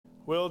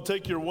Well,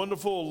 take your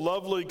wonderful,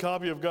 lovely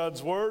copy of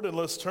God's Word and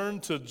let's turn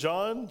to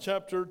John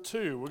chapter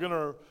 2. We're going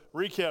to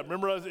recap.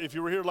 Remember, if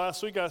you were here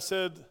last week, I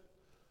said,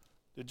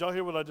 did y'all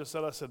hear what I just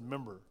said? I said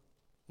member,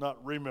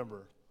 not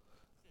remember.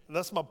 And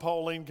that's my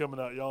Pauline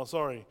coming out, y'all.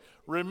 Sorry.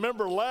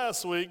 Remember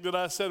last week that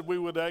I said we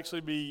would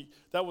actually be,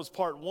 that was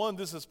part 1.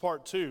 This is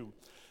part 2.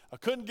 I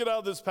couldn't get out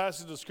of this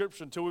passage of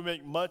Scripture until we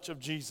make much of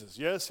Jesus.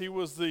 Yes, he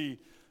was the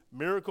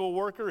miracle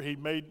worker. He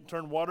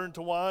turned water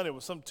into wine. It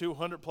was some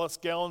 200 plus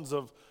gallons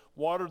of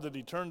water that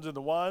he turns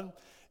into wine.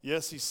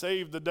 Yes, he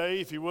saved the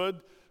day, if you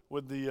would,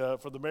 with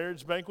for the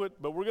marriage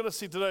banquet. But we're going to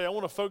see today, I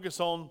want to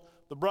focus on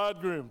the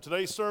bridegroom.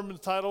 Today's sermon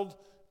is titled,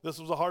 this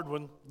was a hard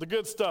one, The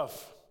Good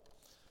Stuff.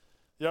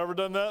 You ever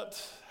done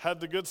that? Had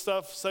the good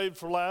stuff saved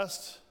for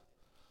last?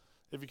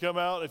 If you come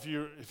out, if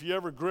you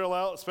ever grill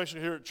out,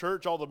 especially here at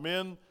church, all the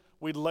men,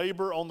 we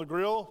labor on the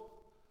grill.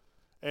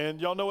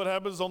 And y'all know what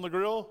happens on the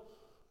grill?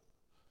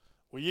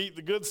 We eat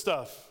the good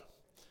stuff.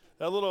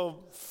 That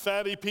little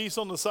fatty piece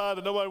on the side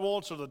that nobody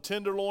wants, or the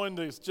tenderloin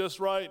that's just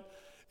right,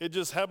 it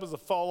just happens to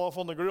fall off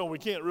on the grill. And we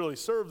can't really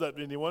serve that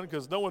to anyone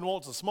because no one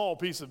wants a small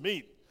piece of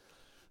meat.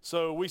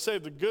 So we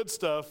save the good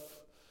stuff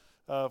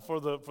for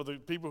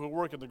the people who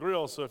work in the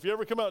grill. So if you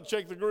ever come out and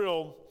check the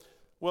grill,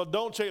 well,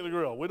 don't check the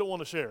grill. We don't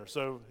want to share.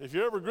 So if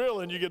you're ever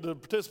grilling, you get to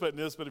participate in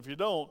this. But if you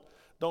don't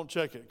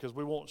check it because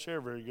we won't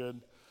share very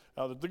good.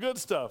 The good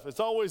stuff. It's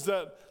always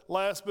that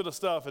last bit of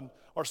stuff.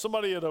 Or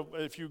somebody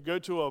if you go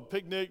to a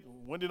picnic,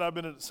 Wendy and I have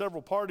been at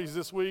several parties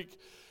this week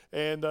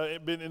and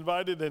been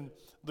invited, and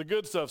the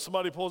good stuff,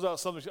 somebody pulls out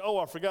something, oh,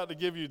 I forgot to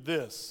give you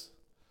this.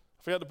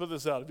 I forgot to put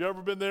this out. Have you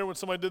ever been there when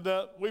somebody did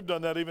that? We've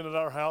done that even at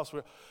our house.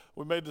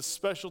 We made this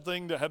special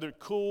thing that had to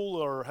cool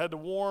or had to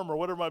warm or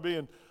whatever it might be,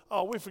 and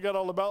we forgot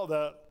all about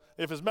that.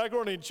 If it's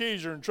macaroni and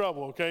cheese, you're in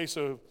trouble, okay?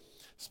 So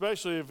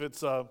especially if it's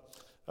the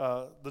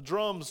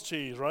drums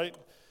cheese, right?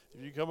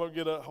 If you come up and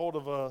get a hold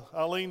of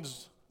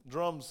Eileen's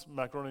drums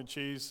macaroni and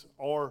cheese,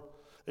 or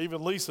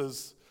even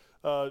Lisa's,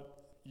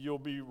 you'll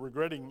be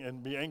regretting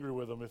and be angry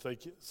with them if they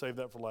save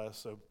that for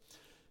last. So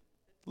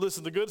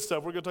listen, the good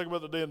stuff we're going to talk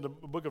about today in the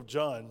book of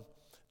John.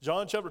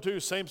 John chapter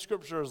 2, same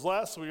scripture as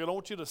last week. I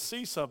want you to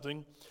see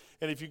something.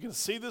 And if you can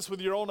see this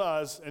with your own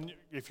eyes, and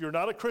if you're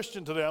not a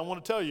Christian today, I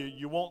want to tell you,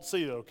 you won't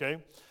see it, okay?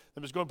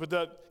 I'm just going to put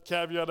that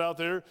caveat out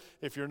there.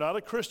 If you're not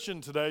a Christian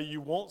today,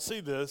 you won't see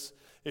this.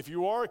 If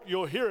you are,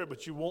 you'll hear it,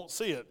 but you won't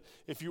see it.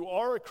 If you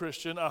are a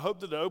Christian, I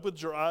hope that it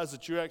opens your eyes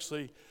that you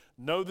actually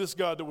know this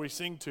God that we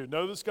sing to,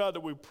 know this God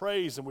that we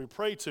praise and we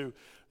pray to.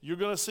 You're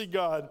going to see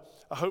God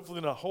hopefully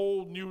in a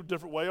whole new,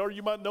 different way, or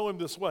you might know him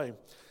this way.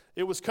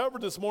 It was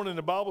covered this morning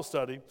in Bible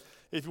study,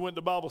 if you went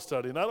to Bible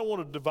study. And I don't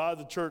want to divide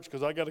the church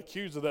because I got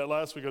accused of that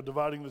last week of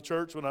dividing the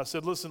church when I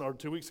said, listen, or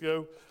 2 weeks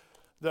ago,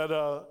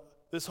 that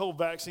this whole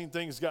vaccine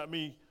thing has got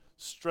me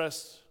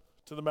stressed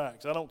to the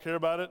max. I don't care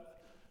about it.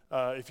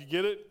 If you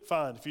get it,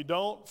 fine. If you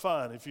don't,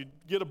 fine. If you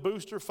get a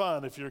booster,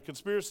 fine. If you're a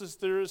conspiracy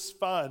theorist,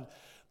 fine.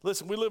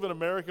 Listen, we live in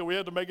America. We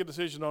had to make a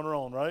decision on our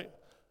own, right?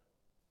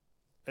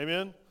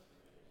 Amen?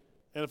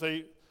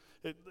 And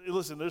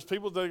listen, there's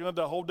people that are going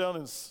to hold down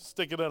and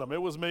stick it at them.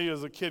 It was me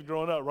as a kid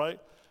growing up, right?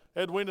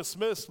 Edwina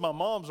Smith, my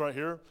mom's right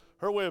here.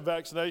 Her way of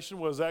vaccination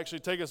was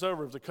actually take us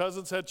over. If the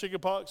cousins had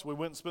chickenpox, we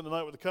went and spent the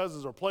night with the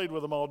cousins or played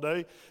with them all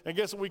day. And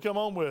guess what we come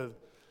home with?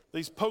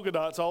 These polka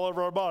dots all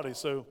over our body.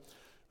 So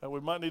we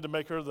might need to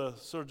make her the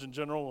Surgeon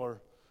General,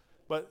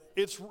 but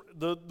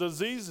the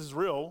disease is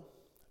real,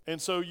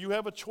 and so you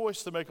have a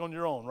choice to make on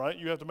your own, right?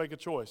 You have to make a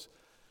choice.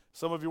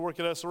 Some of you work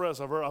at SRS.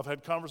 I've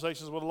had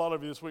conversations with a lot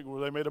of you this week where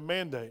they made a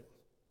mandate.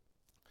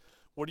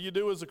 What do you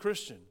do as a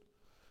Christian?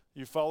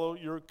 You follow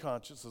your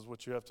conscience is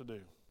what you have to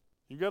do.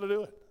 You got to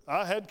do it.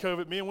 I had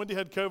COVID. Me and Wendy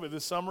had COVID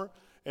this summer,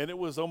 and it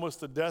was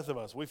almost the death of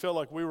us. We felt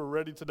like we were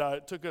ready to die.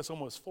 It took us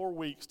almost 4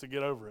 weeks to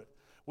get over it.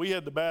 We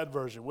had the bad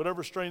version.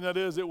 Whatever strain that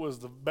is, it was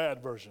the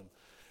bad version.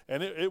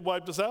 And it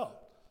wiped us out.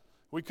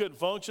 We couldn't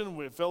function.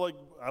 We felt like,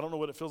 I don't know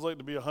what it feels like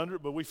to be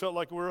 100, but we felt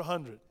like we were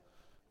 100.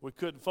 We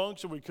couldn't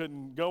function. We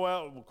couldn't go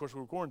out. Of course,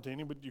 we were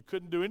quarantining, but you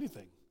couldn't do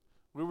anything.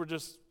 We were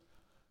just,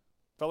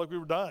 felt like we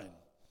were dying.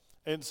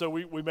 And so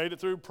we made it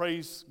through,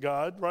 praise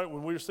God, right?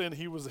 When we were saying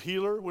he was the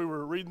healer, we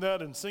were reading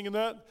that and singing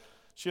that.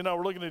 She and I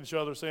were looking at each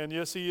other saying,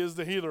 yes, he is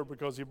the healer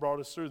because he brought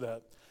us through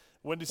that.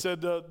 Wendy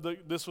said her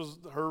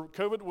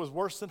COVID was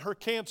worse than her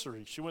cancer.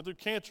 She went through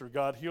cancer.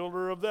 God healed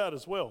her of that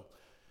as well.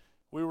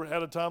 We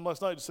had a time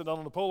last night sitting out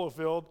on the polo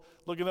field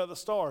looking at the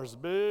stars, the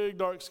big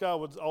dark sky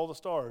with all the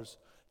stars,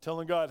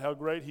 telling God how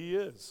great he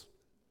is.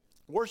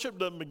 Worship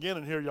doesn't begin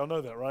in here. Y'all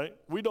know that, right?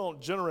 We don't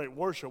generate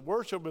worship.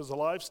 Worship is a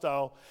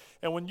lifestyle.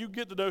 And when you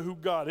get to know who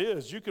God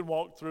is, you can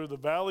walk through the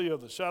valley of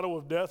the shadow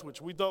of death,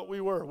 which we thought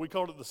we were. We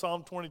called it the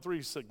Psalm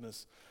 23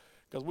 sickness,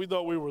 because we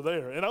thought we were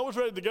there. And I was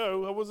ready to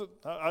go.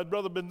 I'd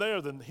rather been there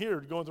than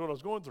here going through what I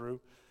was going through.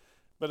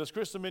 But as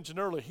Krista mentioned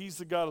earlier, he's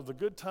the God of the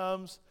good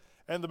times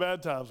and the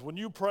bad times. When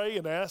you pray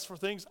and ask for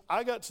things,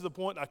 I got to the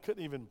point I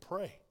couldn't even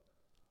pray.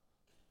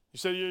 You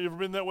say, you ever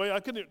been that way?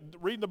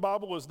 Reading the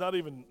Bible was not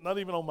even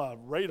on my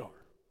radar.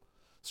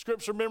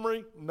 Scripture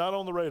memory, not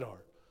on the radar.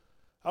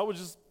 I was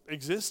just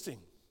existing.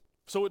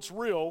 So it's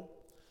real,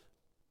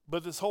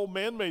 but this whole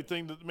man-made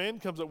thing that man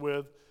comes up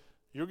with,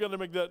 you're going to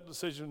make that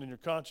decision in your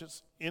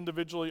conscience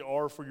individually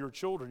or for your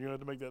children. You're going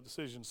to have to make that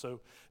decision. So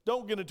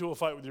don't get into a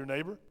fight with your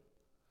neighbor.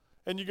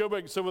 And you go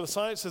back, so when the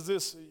science says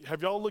this,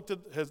 have y'all looked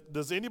at,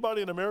 does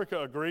anybody in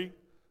America agree?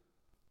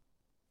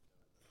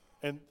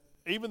 And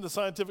even the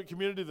scientific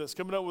community that's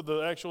coming up with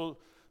the actual,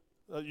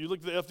 you look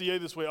at the FDA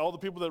this way, all the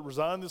people that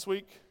resigned this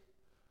week,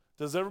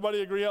 does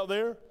everybody agree out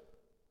there?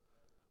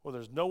 Well,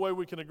 there's no way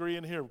we can agree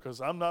in here because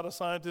I'm not a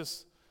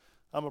scientist.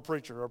 I'm a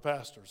preacher or a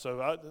pastor.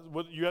 So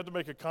you have to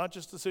make a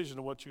conscious decision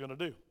of what you're going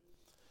to do.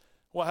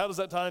 Well, how does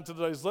that tie into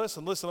today's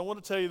lesson? Listen, I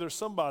want to tell you there's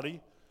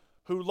somebody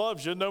who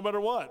loves you no matter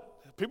what.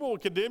 People will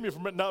condemn you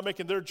for not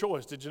making their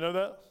choice. Did you know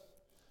that?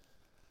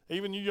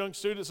 Even you young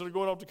students that are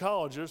going off to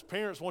college, there's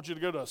parents want you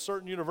to go to a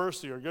certain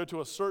university or go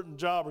to a certain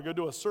job or go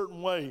do a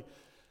certain way,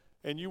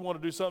 and you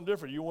want to do something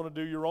different. You want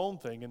to do your own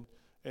thing.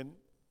 And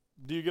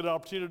do you get an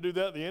opportunity to do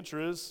that? The answer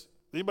is,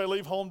 anybody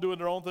leave home doing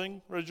their own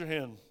thing? Raise your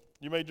hand.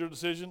 You made your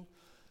decision?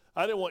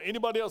 I didn't want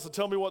anybody else to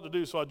tell me what to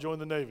do, so I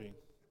joined the Navy.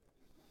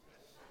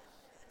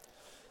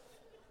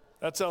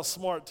 That's how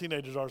smart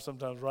teenagers are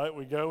sometimes, right?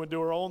 We go and do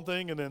our own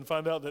thing and then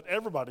find out that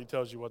everybody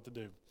tells you what to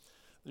do.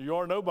 You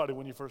are nobody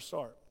when you first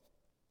start.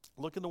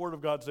 Look in the Word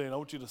of God today, and I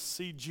want you to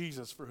see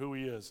Jesus for who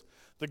He is.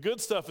 The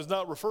good stuff is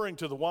not referring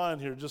to the wine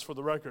here, just for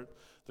the record.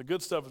 The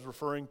good stuff is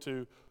referring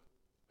to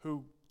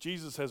who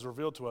Jesus has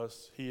revealed to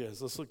us He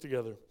is. Let's look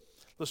together.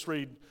 Let's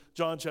read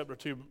John chapter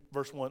 2,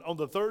 verse 1. On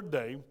the third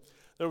day,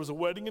 there was a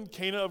wedding in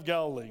Cana of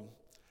Galilee,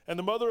 and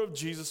the mother of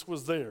Jesus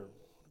was there.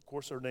 Of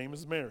course, her name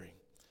is Mary.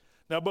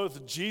 Now,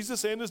 both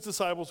Jesus and His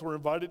disciples were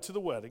invited to the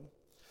wedding,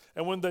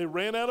 and when they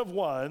ran out of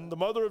wine, the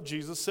mother of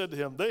Jesus said to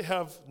Him, "They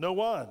have no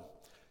wine."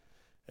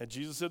 And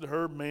Jesus said to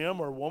her, "Ma'am,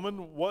 or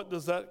woman, what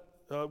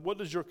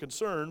does your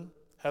concern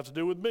have to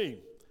do with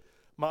me?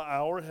 My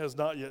hour has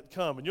not yet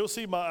come." And you'll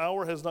see my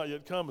hour has not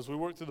yet come as we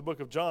work through the book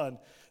of John.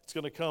 It's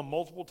going to come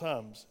multiple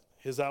times.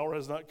 His hour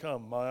has not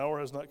come. My hour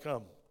has not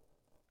come.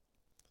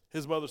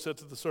 His mother said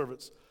to the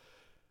servants,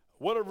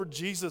 "Whatever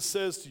Jesus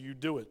says to you,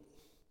 do it."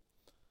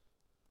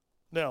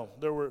 Now,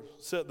 there were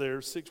set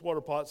there 6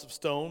 water pots of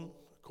stone,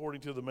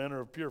 according to the manner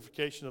of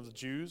purification of the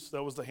Jews.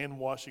 That was the hand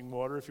washing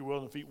water, if you will,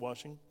 and feet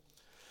washing,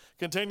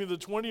 containing the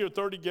 20 or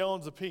 30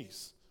 gallons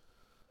apiece.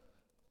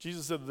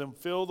 Jesus said to them,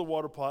 "Fill the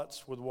water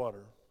pots with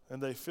water."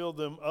 And they filled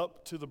them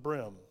up to the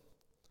brim.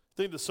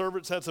 Think the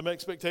servants had some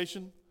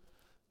expectation?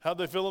 How'd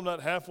they fill them?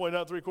 Not halfway,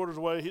 not 3/4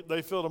 away.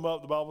 They filled them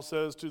up, the Bible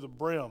says, to the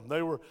brim.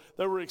 They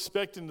were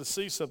expecting to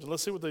see something.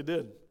 Let's see what they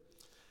did.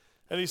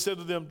 And He said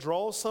to them,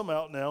 "Draw some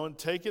out now and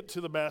take it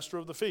to the master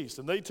of the feast."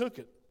 And they took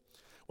it.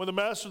 When the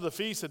master of the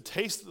feast had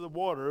tasted the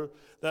water,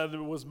 that it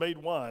was made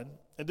wine,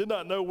 and did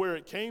not know where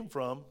it came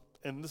from,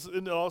 and this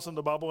isn't it awesome,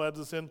 the Bible adds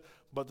this in,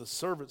 but the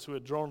servants who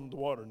had drawn the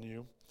water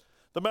knew.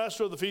 The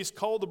master of the feast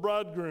called the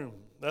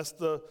bridegroom. That's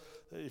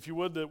if you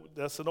would,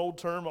 that's an old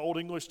term, an old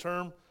English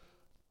term.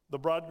 The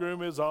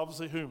bridegroom is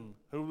obviously whom?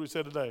 Who would we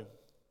say today?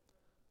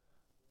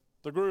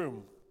 The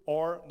groom,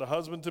 or the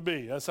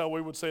husband-to-be. That's how we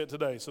would say it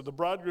today. So the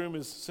bridegroom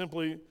is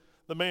simply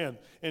the man.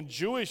 In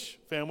Jewish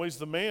families,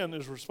 the man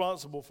is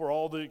responsible for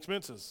all the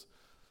expenses.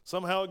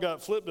 Somehow it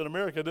got flipped in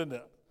America, didn't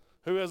it?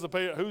 Who has to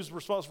pay? Who's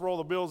responsible for all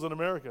the bills in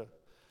America?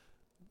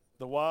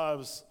 The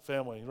wives'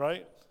 family,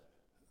 right?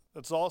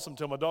 That's awesome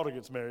until my daughter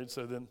gets married.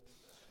 So then,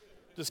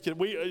 just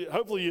kidding.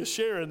 Hopefully you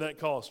share in that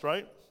cost,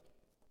 right?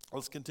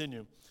 Let's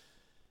continue.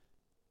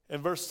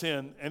 In verse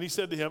 10, and He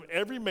said to him,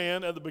 "Every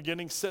man at the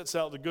beginning sets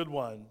out the good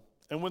wine,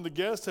 and when the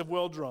guests have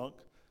well drunk,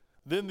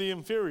 then the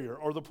inferior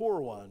or the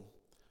poorer wine.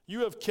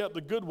 You have kept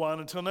the good wine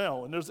until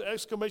now." And there's an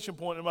exclamation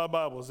point in my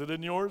Bible. Is it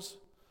in yours?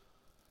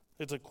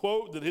 It's a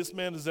quote that this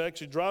man is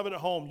actually driving it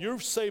home.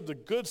 You've saved the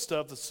good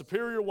stuff, the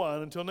superior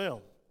wine, until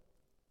now.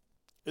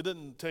 It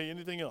didn't tell you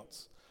anything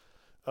else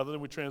other than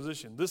we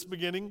transition. This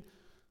beginning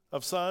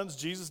of signs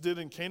Jesus did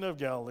in Cana of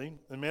Galilee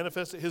and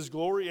manifested His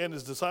glory, and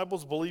His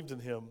disciples believed in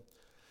Him.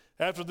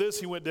 After this,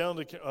 He went down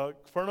to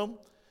Capernaum,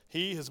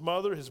 He, His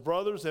mother, His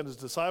brothers, and His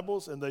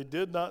disciples, and they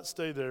did not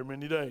stay there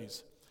many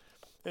days.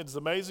 It's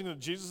amazing that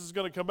Jesus is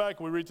going to come back.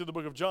 We read through the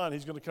book of John.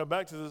 He's going to come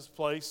back to this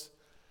place,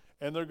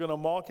 and they're going to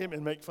mock Him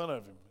and make fun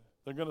of Him.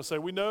 They're going to say,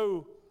 "We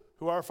know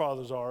who our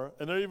fathers are,"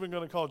 and they're even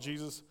going to call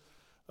Jesus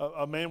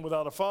a man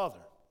without a father.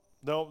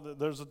 No,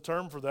 there's a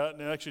term for that,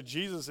 and actually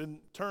Jesus in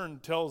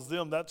turn tells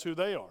them that's who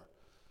they are.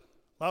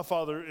 My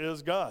Father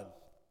is God.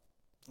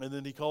 And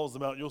then He calls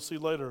them out. You'll see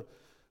later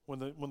when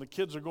the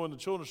kids are going to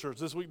children's church.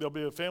 This week there'll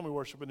be a family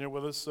worship in here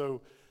with us,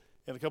 so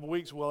in a couple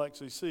weeks we'll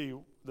actually see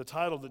the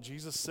title that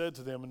Jesus said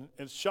to them. And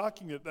it's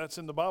shocking that that's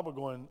in the Bible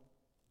going,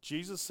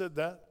 Jesus said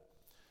that?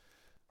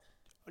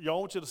 Y'all, I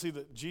want you to see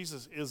that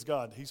Jesus is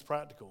God. He's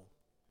practical.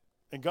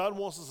 And God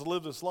wants us to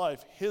live this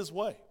life His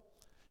way.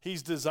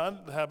 He's designed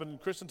it to happen.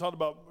 And Kristen talked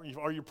about,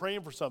 are you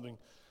praying for something?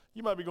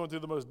 You might be going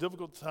through the most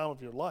difficult time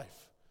of your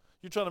life.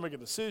 You're trying to make a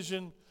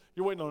decision.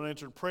 You're waiting on an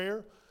answered prayer.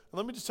 And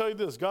let me just tell you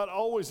this. God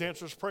always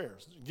answers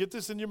prayers. Get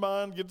this in your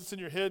mind. Get this in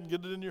your head. And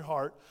get it in your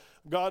heart.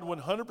 God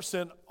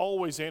 100%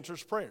 always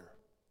answers prayer.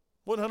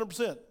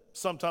 100%.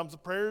 Sometimes the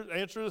prayer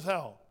answer is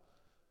how?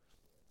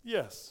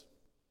 Yes.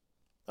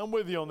 I'm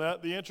with you on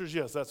that. The answer is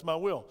yes, that's my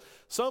will.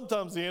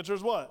 Sometimes the answer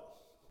is what?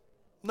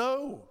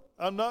 No,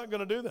 I'm not going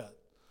to do that.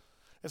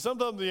 And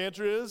sometimes the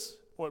answer is,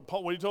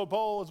 what he told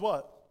Paul is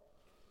what?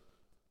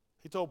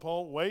 He told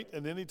Paul, wait,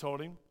 and then he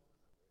told him,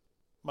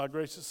 my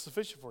grace is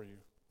sufficient for you.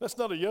 That's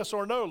not a yes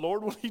or no,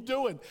 Lord. What are you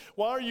doing?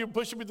 Why are you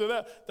pushing me to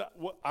that?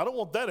 I don't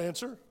want that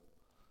answer.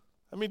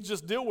 I mean,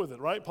 just deal with it,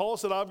 right? Paul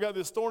said, I've got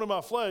this thorn in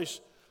my flesh.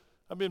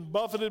 I've been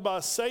buffeted by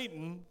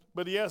Satan,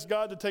 but he asked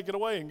God to take it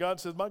away, and God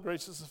says, my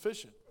grace is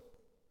sufficient.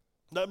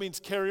 That means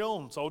carry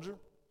on, soldier,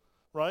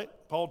 right?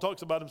 Paul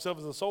talks about himself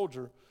as a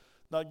soldier,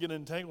 not getting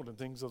entangled in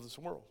things of this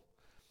world.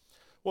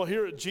 Well,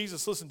 here at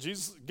Jesus, listen,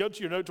 Jesus, go to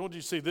your notes. I want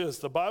you to see this.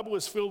 The Bible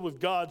is filled with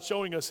God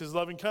showing us his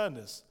loving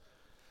kindness.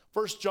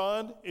 1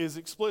 John is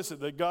explicit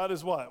that God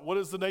is what? What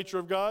is the nature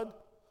of God?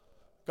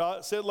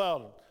 God, say it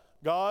louder.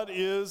 God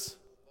is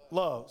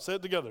love. Say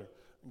it together.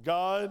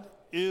 God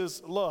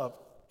is love.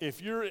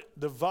 If you're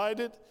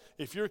divided,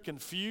 if you're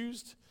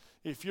confused,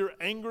 if you're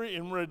angry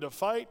and ready to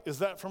fight, is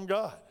that from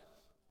God?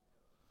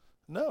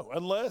 No,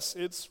 unless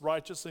it's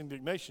righteous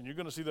indignation. You're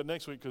going to see that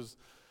next week because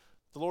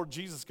the Lord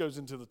Jesus goes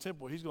into the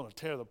temple. He's going to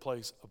tear the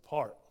place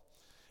apart.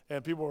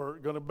 And people are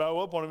going to bow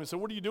up on him and say,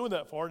 what are you doing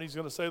that for? And he's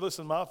going to say,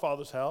 listen, my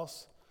Father's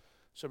house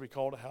shall be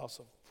called a house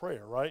of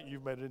prayer, right?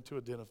 You've made it into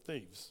a den of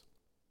thieves.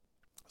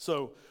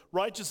 So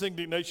righteous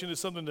indignation is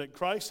something that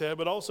Christ had,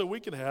 but also we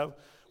can have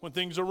when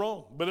things are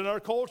wrong. But in our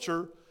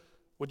culture,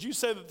 would you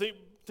say that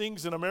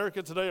things in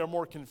America today are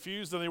more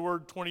confused than they were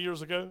 20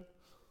 years ago?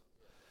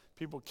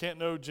 People can't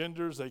know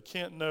genders. They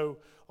can't know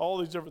all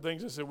these different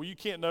things. They say, well, you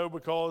can't know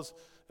because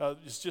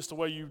it's just the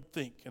way you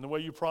think and the way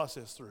you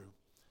process through.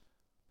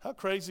 How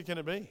crazy can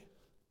it be?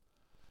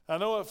 I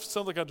know it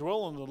sounds like I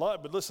dwell on it a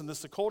lot, but listen, this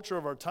is the culture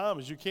of our time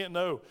is you can't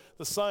know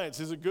the science.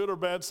 Is it good or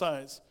bad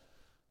science?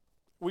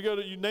 We go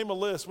to, you name a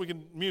list,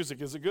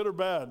 music, is it good or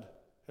bad?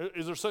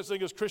 Is there such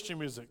thing as Christian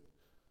music?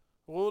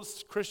 Well,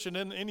 it's Christian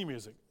in any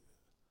music.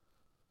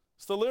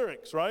 It's the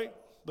lyrics, right?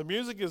 The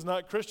music is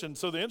not Christian,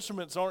 so the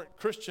instruments aren't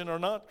Christian or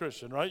not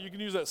Christian, right? You can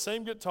use that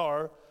same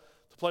guitar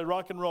to play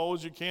rock and roll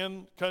as you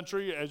can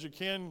country, as you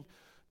can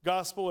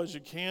gospel, as you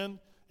can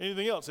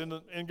anything else, and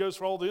it goes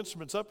for all the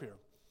instruments up here.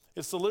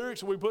 It's the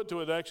lyrics that we put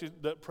to it actually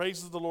that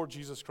praises the Lord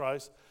Jesus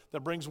Christ,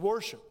 that brings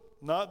worship,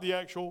 not the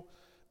actual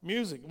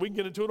music. We can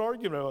get into an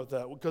argument about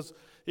that because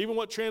even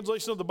what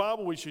translation of the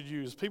Bible we should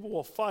use, people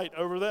will fight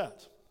over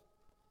that.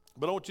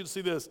 But I want you to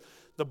see this.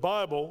 The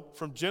Bible,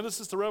 from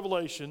Genesis to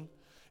Revelation,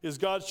 is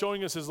God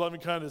showing us his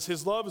loving kindness.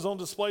 His love is on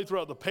display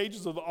throughout the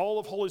pages of all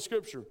of Holy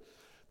Scripture.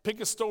 Pick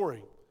a story.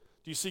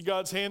 Do you see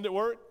God's hand at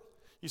work?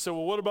 You say,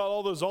 well, what about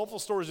all those awful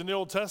stories in the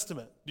Old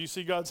Testament? Do you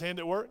see God's hand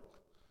at work?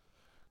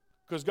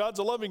 Because God's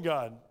a loving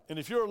God. And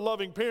if you're a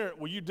loving parent,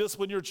 will you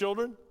discipline your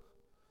children?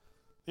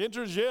 The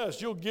answer is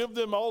yes. You'll give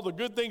them all the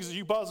good things that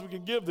you possibly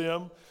can give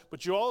them,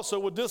 but you also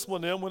will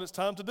discipline them when it's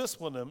time to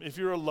discipline them if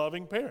you're a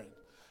loving parent.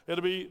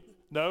 It'll be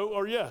no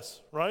or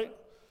yes, right?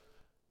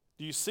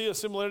 Do you see a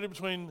similarity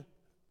between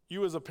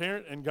you as a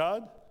parent and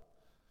God?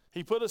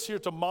 He put us here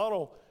to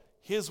model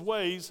his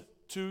ways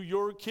to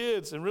your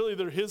kids, and really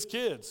they're his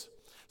kids.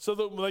 So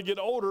that when they get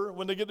older,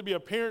 when they get to be a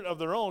parent of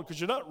their own, because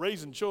you're not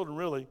raising children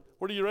really,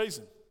 what are you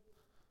raising?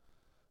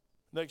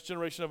 Next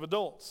generation of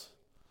adults.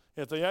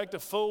 If they act a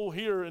fool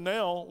here and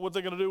now, what are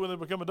they going to do when they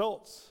become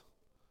adults?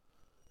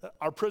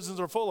 Our prisons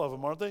are full of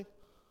them, aren't they?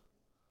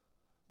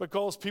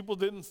 Because people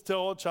didn't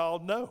tell a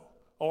child no,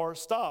 or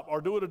stop,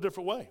 or do it a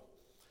different way.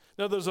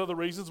 Now, there's other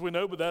reasons we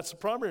know, but that's the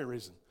primary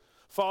reason.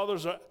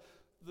 Fathers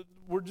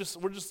we're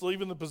just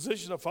leaving the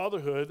position of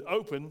fatherhood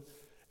open,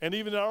 and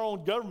even our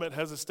own government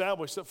has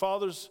established that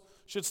fathers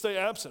should stay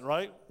absent,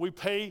 right? We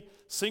pay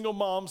single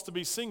moms to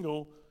be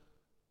single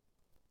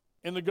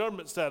in the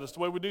government status, the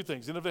way we do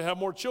things. And if they have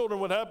more children,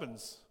 what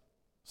happens?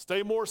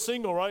 Stay more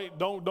single, right?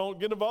 Don't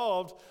get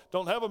involved.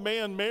 Don't have a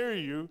man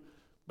marry you,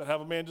 but have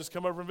a man just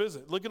come over and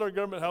visit. Look at our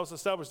government, how it's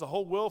established. The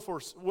whole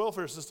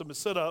welfare system is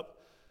set up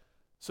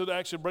so to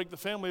actually break the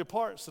family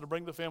apart instead of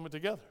bring the family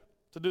together,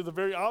 to do the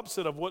very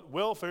opposite of what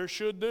welfare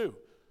should do.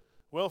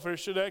 Welfare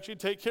should actually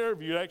take care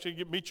of you,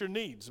 actually meet your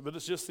needs, but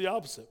it's just the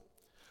opposite.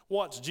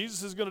 Watch,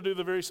 Jesus is going to do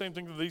the very same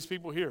thing to these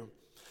people here.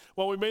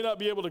 While we may not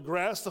be able to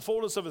grasp the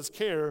fullness of his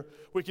care,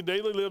 we can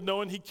daily live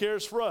knowing he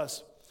cares for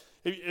us.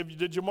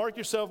 Did you mark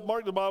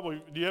the Bible?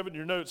 Do you have it in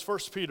your notes? 1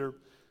 Peter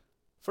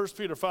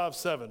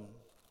 5:7.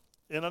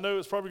 And I know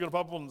it's probably going to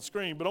pop up on the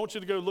screen, but I want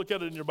you to go look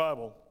at it in your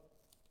Bible.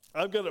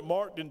 I've got it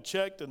marked and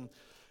checked, and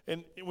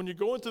when you're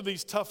going through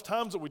these tough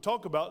times that we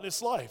talk about,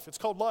 it's life. It's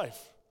called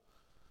life.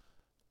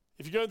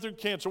 If you're going through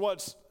cancer, how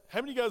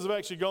many of you guys have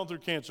actually gone through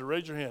cancer?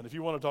 Raise your hand if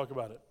you want to talk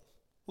about it.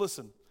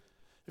 Listen.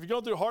 If you're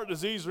going through heart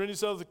disease or any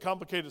other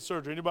complicated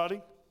surgery, anybody?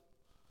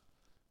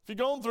 If you're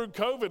going through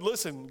COVID,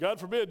 listen, God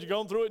forbid, you're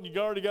going through it and you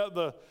already got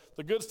the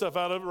good stuff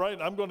out of it, right?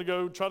 I'm going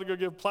to try to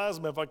give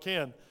plasma if I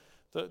can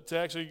to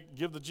actually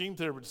give the gene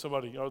therapy to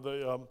somebody or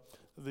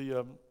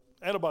the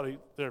antibody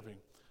therapy.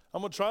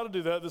 I'm going to try to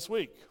do that this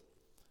week.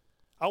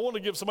 I want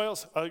to give somebody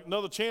else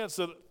another chance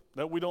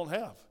that we don't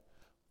have.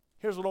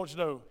 here's what I want you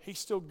to know. He's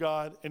still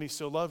God and he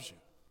still loves you.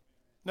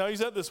 Now,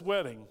 he's at this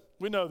wedding.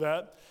 We know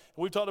that.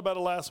 We talked about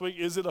it last week.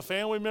 Is it a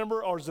family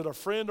member or is it a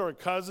friend or a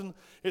cousin?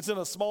 It's in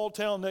a small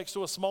town next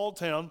to a small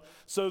town,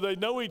 so they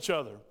know each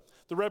other.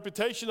 The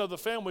reputation of the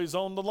family is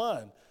on the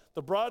line.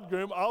 The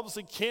bridegroom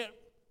obviously can't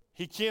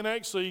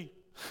actually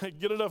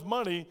get enough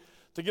money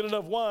to get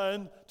enough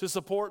wine to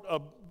support a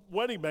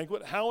wedding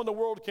banquet. How in the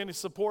world can he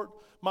support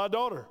my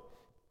daughter?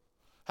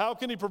 How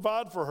can he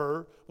provide for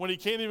her when he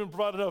can't even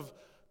provide enough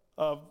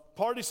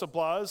party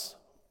supplies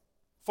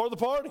for the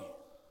party?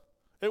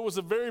 It was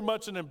very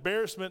much an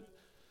embarrassment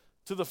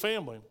to the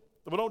family.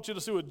 But I want you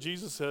to see what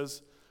Jesus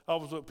says,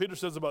 what Peter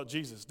says about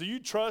Jesus. Do you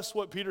trust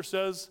what Peter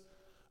says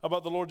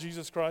about the Lord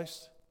Jesus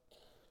Christ?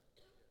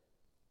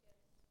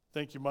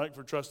 Thank you, Mike,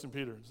 for trusting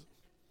Peter.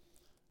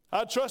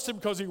 I trust him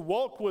because he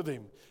walked with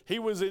him. He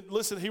was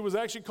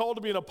actually called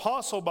to be an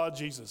apostle by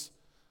Jesus.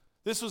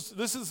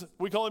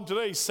 We call him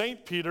today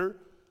Saint Peter,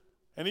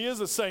 and he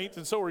is a saint,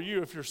 and so are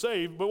you if you're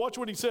saved. But watch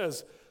what he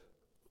says.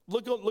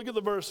 Look at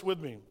the verse with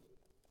me.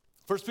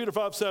 1 Peter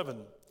 5:7.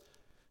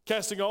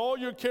 Casting all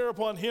your care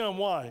upon him.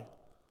 Why?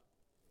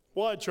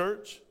 Why,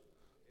 church?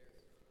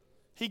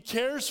 He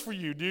cares for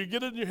you. Do you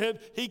get it in your head?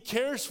 He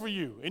cares for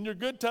you. In your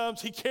good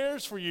times, he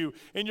cares for you.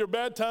 In your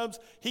bad times,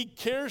 he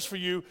cares for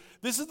you.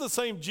 This is the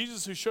same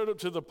Jesus who showed up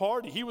to the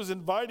party. He was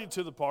invited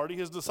to the party.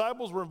 His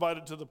disciples were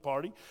invited to the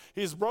party.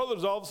 His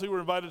brothers obviously were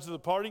invited to the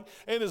party.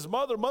 And his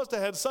mother must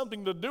have had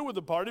something to do with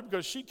the party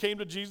because she came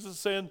to Jesus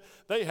saying,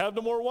 they have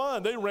no more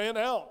wine. They ran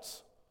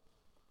out.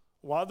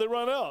 Why did they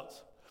run out?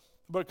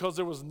 Because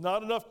there was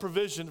not enough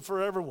provision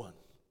for everyone.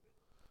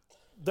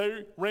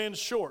 They ran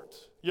short.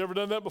 You ever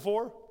done that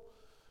before?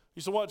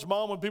 Used to watch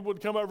Mom when people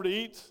would come over to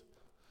eat,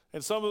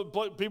 and some of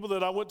the people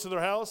that I went to their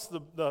house,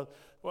 I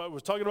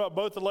was talking about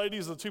both the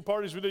ladies, the two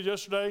parties we did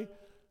yesterday.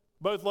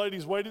 Both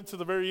ladies waited to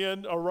the very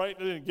end, or right,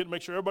 and get to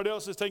make sure everybody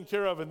else is taken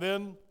care of, and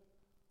then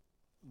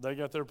they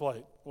got their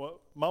plate.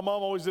 Well, my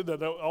mom always did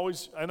that.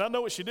 And I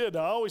know what she did.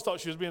 Now, I always thought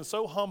she was being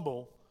so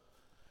humble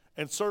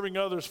and serving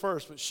others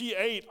first, but she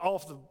ate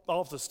off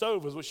the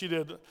stove is what she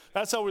did.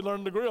 That's how we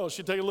learned to grill.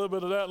 She'd take a little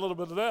bit of that, a little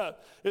bit of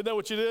that. Isn't that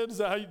what you did? Is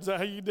that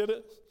how you did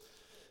it?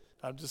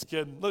 I'm just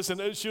kidding. Listen,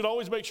 she would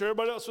always make sure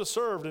everybody else was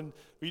served. And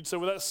you'd say,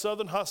 well, that's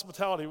Southern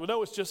hospitality. Well,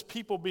 no, it's just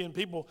people being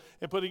people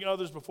and putting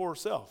others before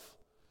self.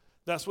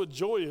 That's what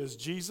joy is.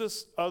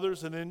 Jesus,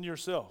 others, and then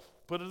yourself.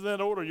 Put it in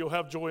that order, you'll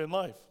have joy in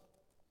life.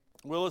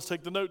 Well, let's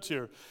take the notes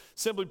here.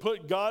 Simply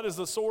put, God is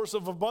the source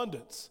of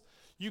abundance.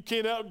 You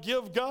can't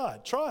outgive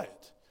God. Try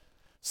it.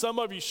 Some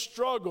of you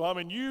struggle. I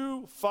mean,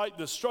 you fight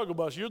the struggle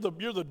bus. You're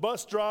the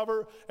bus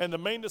driver and the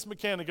maintenance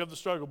mechanic of the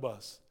struggle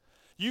bus.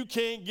 You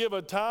can't give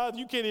a tithe.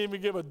 You can't even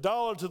give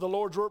 $1 to the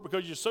Lord's work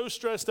because you're so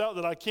stressed out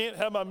that I can't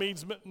have my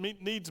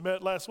needs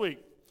met last week.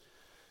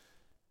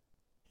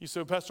 You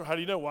say, Pastor, how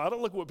do you know? Well, I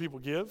don't look at what people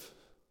give.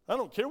 I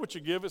don't care what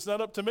you give. It's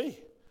not up to me.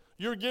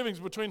 Your giving's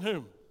between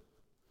whom?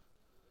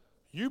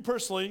 You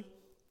personally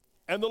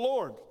and the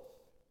Lord.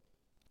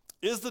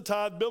 Is the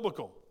tithe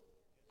biblical?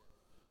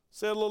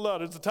 Say it a little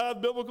louder. Is the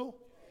tithe biblical?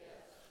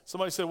 Yes.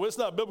 Somebody said, well, it's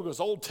not biblical. It's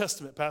Old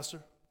Testament,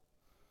 Pastor.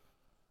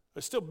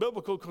 It's still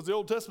biblical because the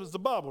Old Testament is the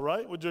Bible,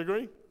 right? Would you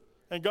agree?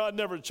 And God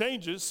never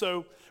changes.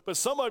 But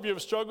some of you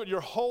have struggled your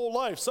whole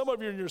life. Some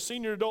of you are in your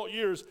senior adult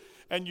years,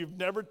 and you've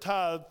never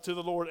tithed to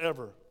the Lord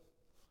ever.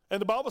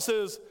 And the Bible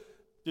says,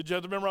 did you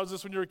have to memorize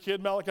this when you were a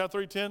kid, Malachi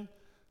 3:10?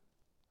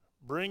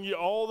 Bring you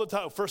all the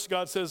tithe. First,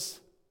 God says,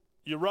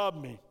 you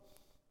robbed me.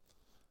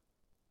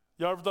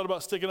 Y'all ever thought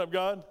about sticking up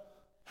God?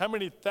 How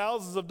many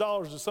thousands of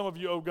dollars do some of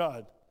you owe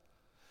God?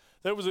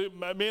 There was a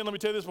man, let me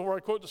tell you this before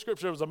I quote the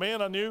scripture. There was a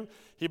man I knew.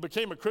 He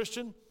became a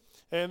Christian,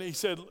 and he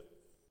said,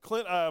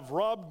 Clint, I have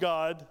robbed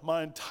God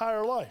my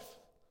entire life.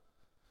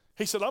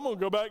 He said, I'm going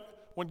to go back.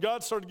 When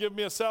God started giving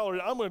me a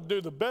salary, I'm going to do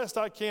the best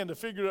I can to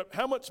figure out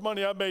how much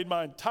money I made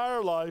my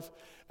entire life,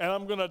 and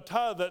I'm going to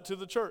tithe that to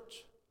the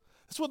church.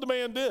 That's what the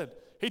man did.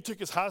 He took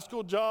his high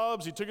school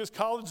jobs. He took his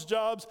college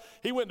jobs.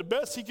 He went the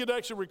best he could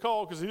actually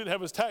recall because he didn't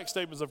have his tax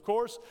statements, of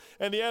course.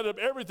 And he added up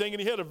everything,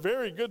 and he had a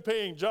very good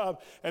paying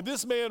job. And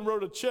this man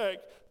wrote a check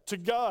to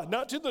God,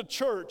 not to the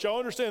church. Y'all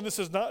understand this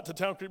is not to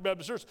Town Creek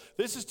Baptist Church.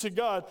 This is to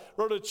God.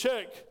 Wrote a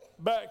check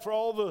back for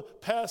all the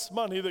past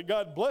money that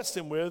God blessed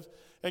him with.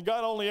 And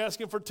God only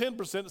asked him for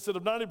 10% instead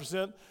of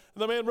 90%. And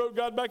the man wrote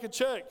God back a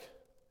check.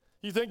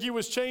 You think he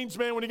was changed,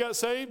 man, when he got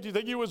saved? Do you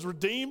think he was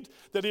redeemed,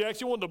 that he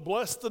actually wanted to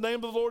bless the name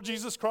of the Lord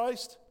Jesus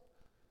Christ?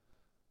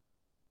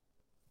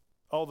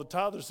 All the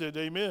tithers said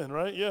amen,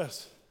 right?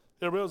 Yes.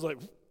 Everybody was like,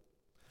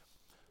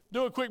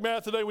 do a quick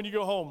math today when you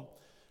go home.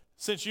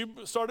 Since you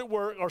started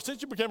work, or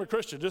since you became a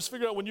Christian, just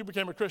figure out when you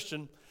became a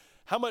Christian,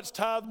 how much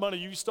tithe money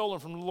you stolen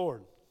from the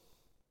Lord.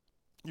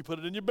 You put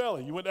it in your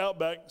belly. You went out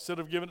back instead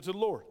of giving it to the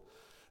Lord.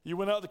 You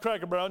went out the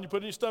Cracker Barrel and you put it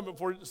in your stomach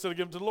instead of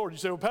giving it to the Lord. You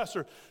say, well,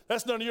 Pastor,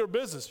 that's none of your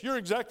business. You're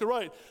exactly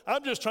right.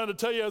 I'm just trying to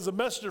tell you as a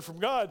messenger from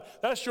God,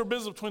 that's your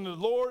business between the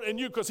Lord and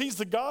you, because he's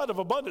the God of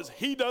abundance.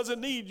 He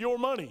doesn't need your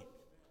money.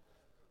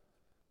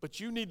 But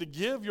you need to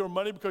give your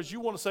money because you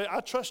want to say, I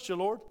trust you,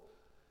 Lord.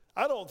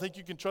 I don't think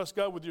you can trust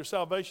God with your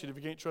salvation if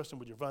you can't trust him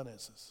with your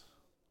finances.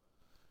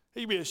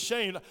 He'd be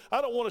ashamed.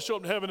 I don't want to show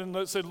up in heaven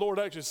and say, Lord,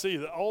 actually see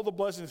that all the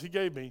blessings he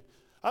gave me.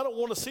 I don't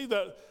want to see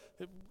that.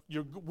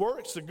 Your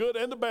works, the good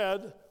and the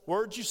bad,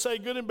 words you say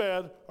good and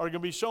bad, are going to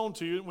be shown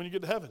to you when you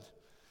get to heaven.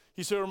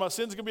 He said, are my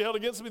sins going to be held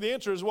against me? The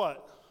answer is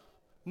what?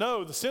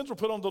 No, the sins were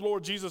put on the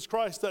Lord Jesus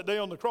Christ that day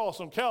on the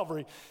cross on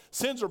Calvary.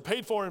 Sins are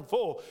paid for in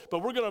full, but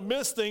we're going to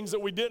miss things that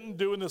we didn't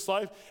do in this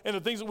life and the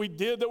things that we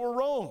did that were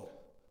wrong.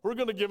 We're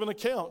going to give an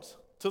account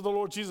to the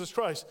Lord Jesus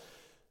Christ.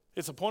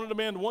 It's appointed a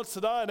man once to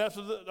die, and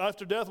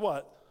after death,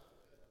 what?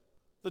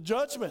 The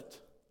judgment.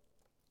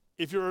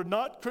 If you're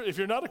not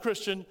a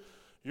Christian,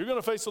 you're going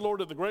to face the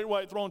Lord at the great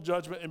white throne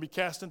judgment and be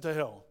cast into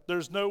hell.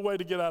 There's no way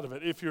to get out of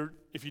it. If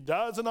you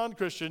die as a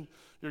non-Christian,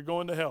 you're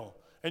going to hell,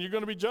 and you're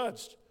going to be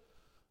judged.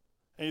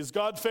 And is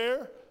God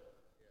fair?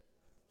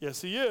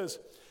 Yes, he is.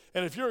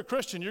 And if you're a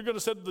Christian, you're going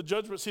to sit at the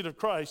judgment seat of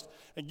Christ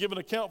and give an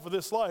account for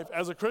this life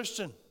as a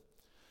Christian.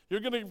 You're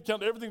going to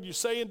count everything you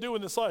say and do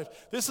in this life.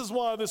 This is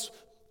why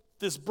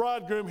this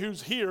bridegroom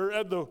who's here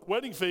at the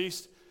wedding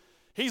feast,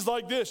 he's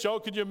like this, y'all.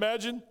 Could you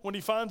imagine when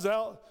he finds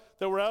out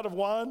that we're out of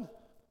wine?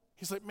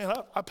 He's like, man,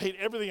 I paid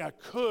everything I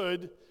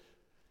could,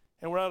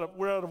 and we're out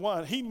of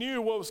wine. He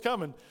knew what was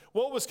coming.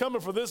 What was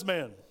coming for this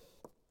man?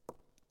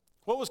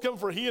 What was coming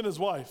for he and his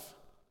wife,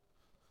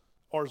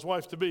 or his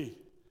wife to be?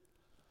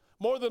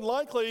 More than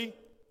likely,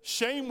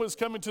 shame was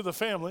coming to the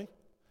family,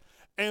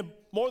 and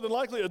more than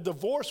likely, a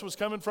divorce was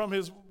coming from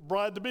his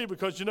bride to be,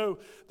 because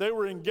they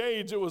were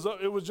engaged. It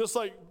was just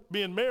like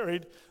being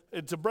married,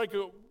 and to break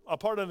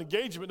apart an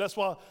engagement. That's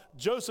why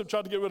Joseph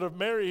tried to get rid of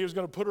Mary. He was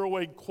going to put her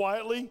away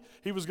quietly.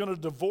 He was going to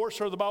divorce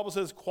her, the Bible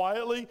says,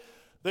 quietly.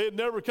 They had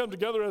never come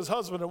together as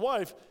husband and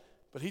wife,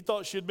 but he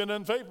thought she had been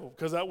unfaithful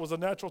because that was a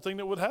natural thing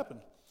that would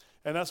happen.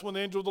 And that's when the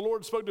angel of the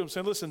Lord spoke to him,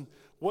 saying, listen,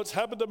 what's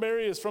happened to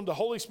Mary is from the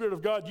Holy Spirit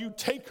of God. You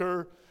take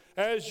her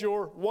as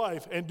your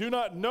wife and do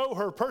not know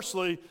her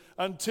personally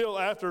until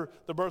after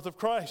the birth of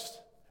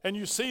Christ. And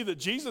you see that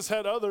Jesus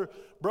had other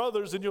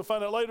brothers, and you'll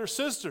find out later,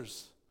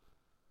 sisters.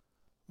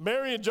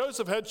 Mary and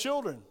Joseph had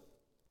children.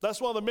 That's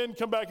why the men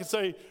come back and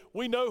say,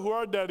 we know who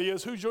our daddy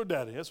is. Who's your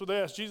daddy? That's what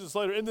they asked Jesus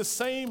later. In the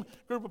same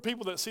group of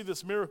people that see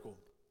this miracle.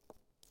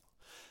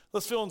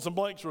 Let's fill in some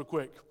blanks real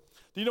quick.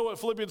 Do you know what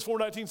Philippians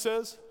 4:19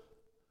 says?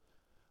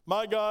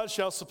 My God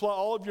shall supply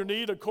all of your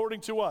need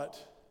according to what?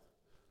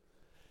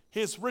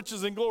 His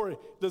riches and glory.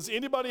 Does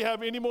anybody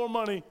have any more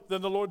money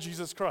than the Lord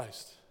Jesus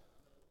Christ?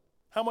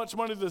 How much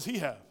money does he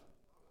have?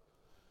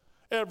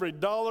 Every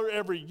dollar,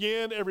 every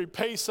yen, every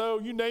peso,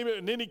 you name it,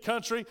 in any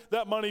country,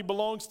 that money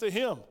belongs to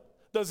him.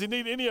 Does he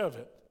need any of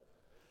it?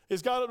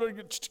 Is God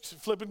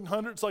flipping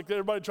hundreds like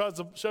everybody tries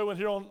to show in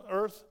here on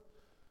earth?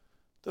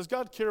 Does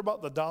God care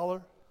about the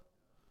dollar?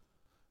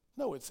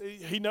 No,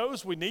 he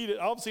knows we need it.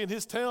 Obviously, in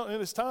his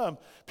time,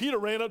 Peter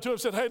ran up to him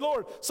and said, hey,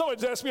 Lord,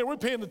 somebody's asked me, are we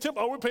paying the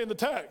temple? Are we paying the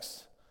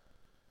tax?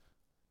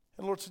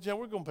 And the Lord said, yeah,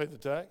 we're going to pay the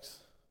tax.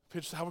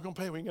 Peter said, how are we going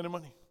to pay? We ain't got any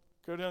money.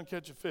 Go down and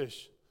catch a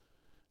fish.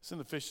 It's in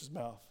the fish's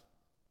mouth.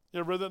 You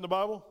ever read that in the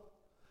Bible?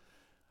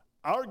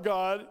 Our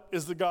God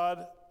is the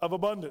God of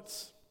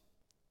abundance.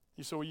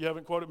 You say, well, you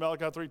haven't quoted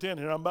Malachi 3:10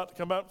 here. I'm about to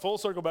come out full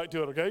circle back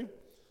to it, okay?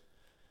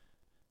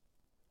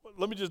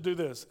 Let me just do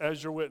this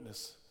as your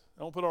witness.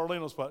 I won't put Arlene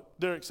on the spot.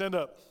 Derek, stand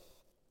up.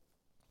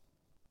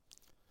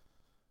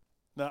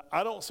 Now,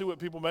 I don't see what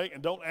people make,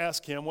 and don't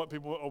ask him what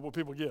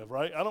people give,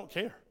 right? I don't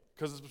care,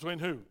 because it's between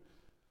who?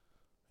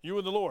 You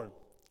and the Lord.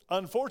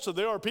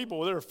 Unfortunately, there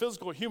are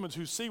physical humans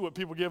who see what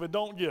people give and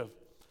don't give.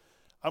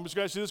 I'm just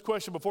going to ask you this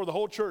question before the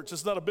whole church.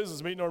 This is not a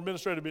business meeting or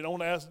administrative meeting. I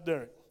want to ask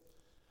Derek.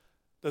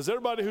 Does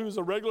everybody who's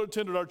a regular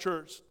attender at our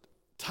church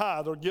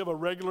tithe or give a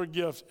regular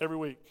gift every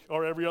week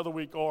or every other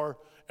week or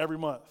every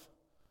month?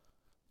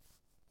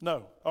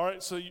 No. All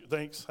right, so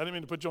thanks. I didn't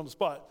mean to put you on the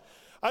spot.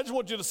 I just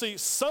want you to see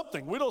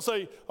something. We don't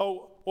say,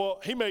 oh, well,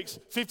 he makes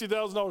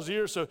 $50,000 a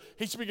year, so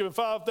he should be giving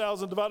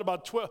 $5,000 divided by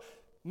 12.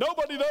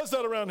 Nobody does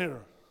that around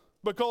here.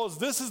 Because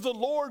this is the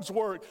Lord's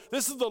work.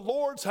 This is the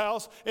Lord's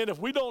house. And if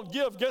we don't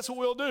give, guess what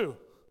we'll do?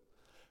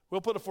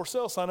 We'll put a for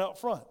sale sign out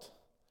front.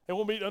 And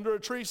we'll meet under a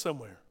tree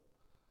somewhere.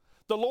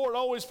 The Lord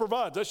always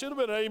provides. That should have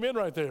been an amen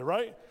right there,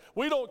 right?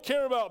 We don't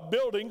care about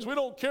buildings. We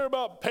don't care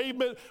about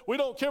pavement. We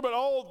don't care about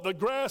all the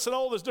grass and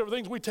all these different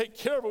things. We take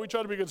care of it. We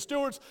try to be good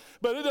stewards.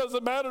 But it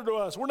doesn't matter to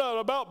us. We're not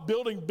about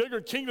building bigger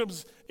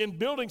kingdoms in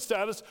building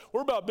status.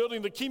 We're about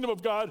building the kingdom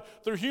of God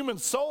through human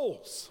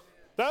souls.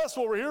 That's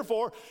what we're here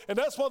for, and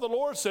that's why the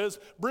Lord says,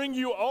 bring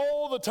you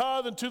all the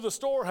tithe into the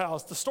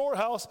storehouse. The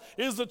storehouse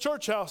is the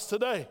church house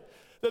today,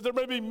 that there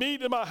may be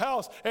meat in my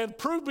house, and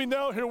prove me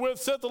now herewith,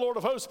 saith the Lord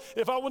of hosts,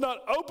 if I will not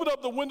open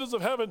up the windows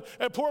of heaven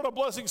and pour out a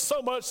blessing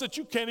so much that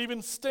you can't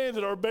even stand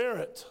it or bear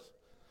it.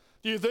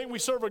 Do you think we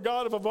serve a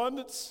God of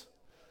abundance?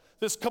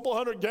 This couple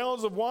 100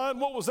 gallons of wine,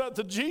 what was that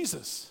to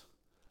Jesus?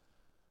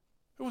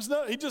 It was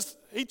not,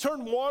 he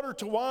turned water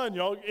to wine,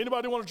 y'all.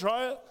 Anybody want to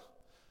try it?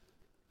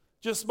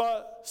 Just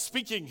by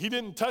speaking. He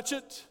didn't touch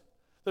it.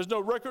 There's no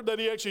record that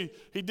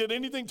he did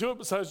anything to it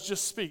besides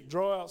just speak,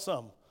 draw out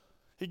some.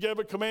 He gave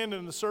a command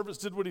and the servants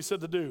did what he said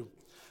to do.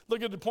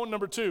 Look at the point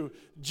number 2.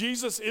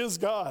 Jesus is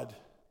God.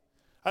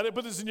 I didn't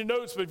put this in your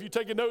notes, but if you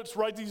take your notes,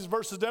 write these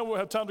verses down. We won't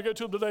have time to go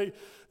to them today.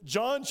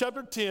 John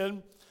chapter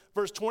 10,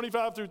 verse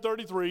 25 through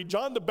 33.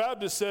 John the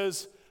Baptist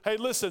says, hey,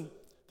 listen.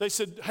 They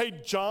said, hey,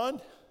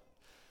 John,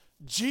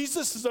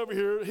 Jesus is over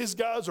here. His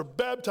guys are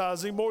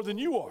baptizing more than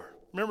you are.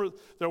 Remember,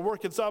 they're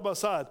working side by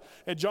side.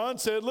 And John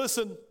said,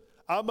 listen,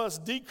 I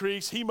must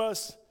decrease, he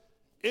must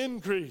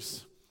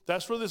increase.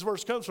 That's where this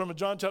verse comes from in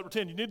John chapter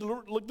 10. You need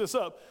to look this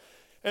up.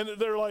 And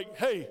they're like,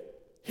 hey,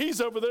 he's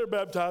over there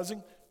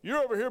baptizing. You're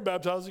over here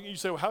baptizing. And you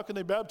say, well, how can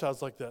they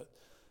baptize like that?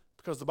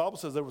 Because the Bible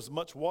says there was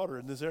much water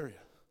in this area.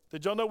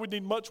 Did y'all know we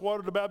need much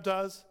water to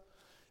baptize?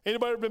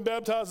 Anybody ever been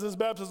baptized in this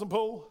baptism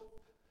pool?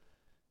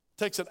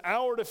 Takes an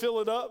hour to fill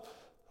it up.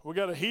 We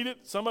got to heat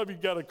it. Some of you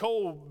got a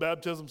cold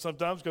baptism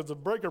sometimes because the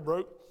breaker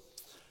broke.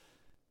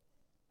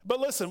 But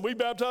listen, we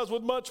baptize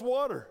with much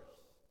water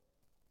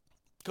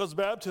because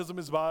baptism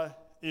is by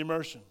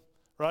immersion,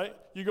 right?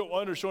 You go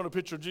under showing a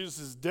picture of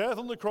Jesus' death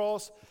on the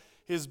cross,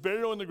 his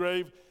burial in the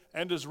grave,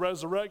 and his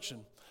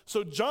resurrection.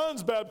 So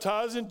John's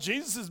baptizing,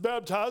 Jesus is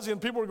baptizing,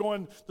 and people are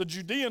going, the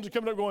Judeans are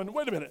coming up going,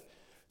 wait a minute,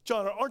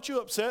 John, aren't you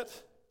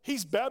upset?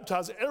 He's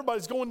baptizing.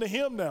 Everybody's going to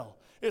him now.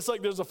 It's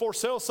like there's a for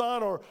sale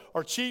sign or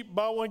cheap,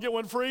 buy one, get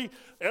one free.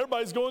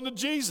 Everybody's going to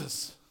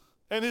Jesus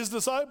and his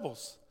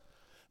disciples.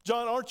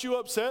 John, aren't you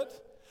upset?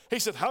 He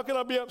said, how can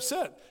I be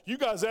upset? You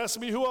guys asked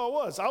me who I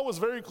was. I was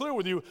very clear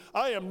with you.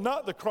 I am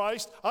not the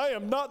Christ. I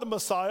am not the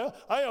Messiah.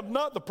 I am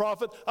not the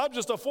prophet. I'm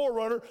just a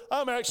forerunner.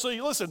 I'm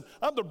actually, listen,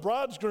 I'm the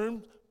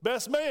bridegroom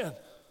best man.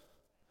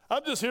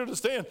 I'm just here to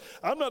stand.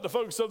 I'm not the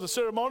focus of the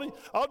ceremony.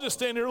 I'll just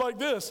stand here like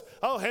this.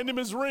 I'll hand him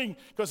his ring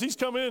because he's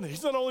coming in.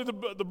 He's not only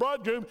the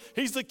bridegroom,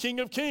 he's the King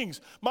of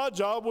Kings. My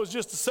job was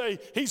just to say,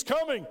 he's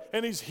coming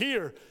and he's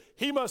here.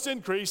 He must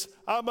increase,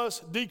 I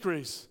must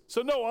decrease.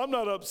 So no, I'm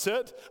not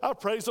upset. I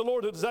praise the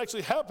Lord that it's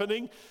actually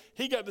happening.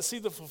 He got to see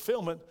the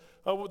fulfillment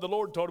of what the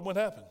Lord told him would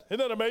happen. Isn't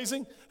that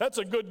amazing? That's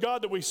a good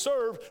God that we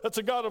serve. That's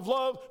a God of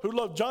love who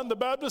loved John the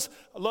Baptist,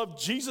 loved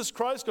Jesus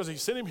Christ because he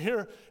sent him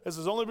here as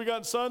his only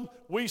begotten son.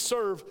 We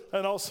serve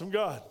an awesome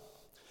God.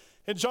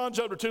 In John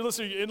chapter 2,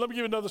 listen, and let me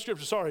give you another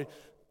scripture, sorry.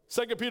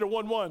 2 Peter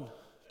 1:1,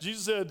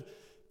 Jesus said,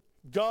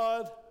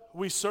 God,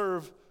 we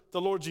serve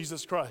the Lord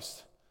Jesus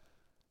Christ.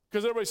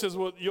 Because everybody says,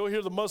 well, you'll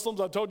hear the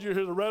Muslims. I told you, you'll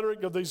hear the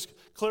rhetoric of these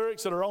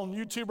clerics that are on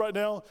YouTube right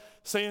now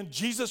saying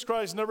Jesus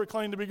Christ never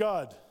claimed to be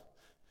God.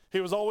 He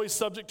was always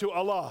subject to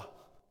Allah.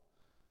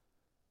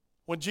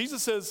 When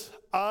Jesus says,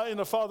 I and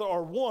the Father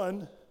are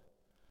one,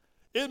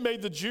 it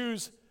made the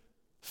Jews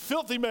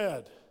filthy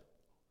mad.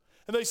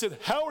 And they said,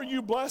 how are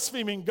you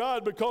blaspheming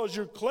God because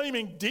you're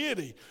claiming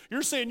deity?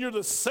 You're saying you're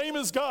the same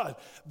as God.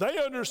 They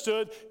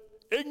understood.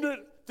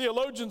 Ignorant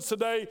theologians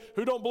today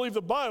who don't believe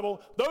the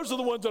Bible, those are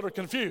the ones that are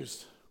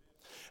confused.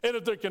 And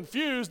if they're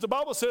confused, the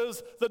Bible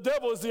says the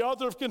devil is the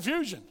author of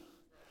confusion.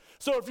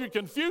 So if you're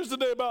confused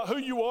today about who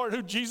you are and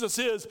who Jesus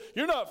is,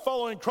 you're not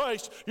following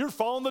Christ, you're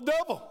following the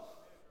devil.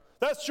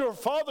 That's your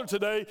father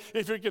today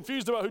if you're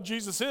confused about who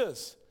Jesus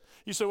is.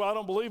 You say, well, I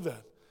don't believe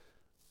that.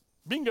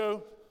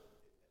 Bingo.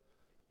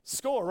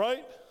 Score,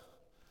 right?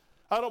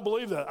 I don't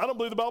believe that. I don't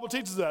believe the Bible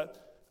teaches that.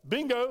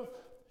 Bingo.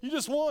 You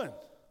just won.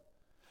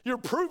 You're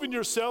proving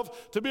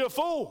yourself to be a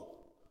fool.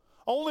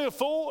 Only a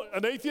fool,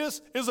 an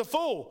atheist, is a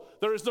fool.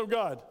 There is no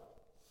God.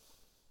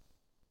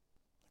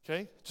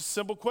 Okay? Just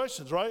simple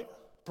questions, right?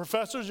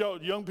 Professors,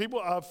 young people,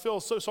 I feel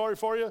so sorry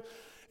for you,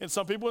 and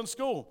some people in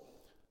school.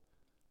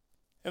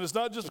 And it's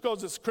not just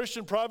because it's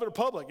Christian, private, or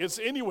public. It's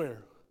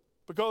anywhere.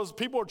 Because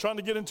people are trying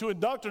to get into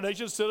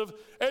indoctrination instead of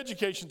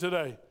education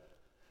today.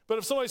 But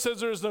if somebody says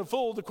there is no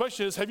fool, the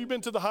question is, have you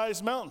been to the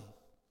highest mountain?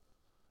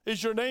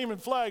 Is your name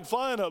and flag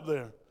flying up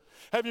there?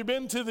 Have you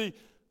been to the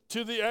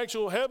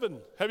actual heaven?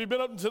 Have you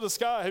been up into the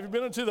sky? Have you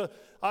been into the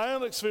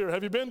ionosphere?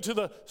 Have you been to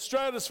the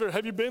stratosphere?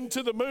 Have you been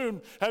to the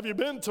moon? Have you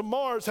been to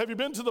Mars? Have you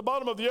been to the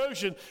bottom of the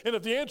ocean? And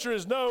if the answer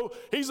is no,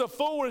 he's a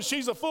fool and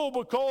she's a fool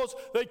because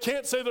they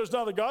can't say there's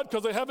not a God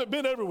because they haven't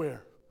been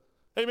everywhere.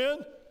 Amen?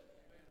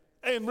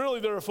 And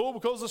really they're a fool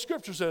because the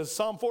scripture says,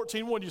 Psalm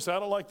 14:1, you say, I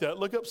don't like that.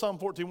 Look up Psalm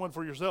 14:1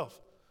 for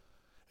yourself.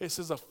 It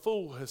says, a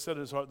fool has said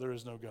in his heart there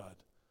is no God.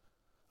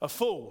 A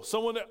fool,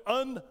 someone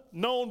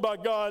unknown by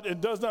God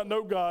and does not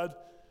know God,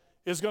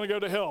 is going to go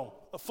to hell.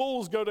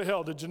 Fools go to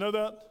hell. Did you know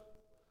that?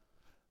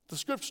 The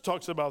scripture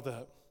talks about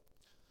that.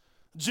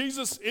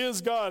 Jesus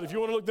is God. If you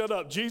want to look that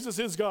up, Jesus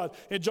is God.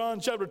 In John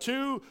chapter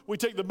 2, we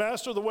take the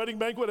master of the wedding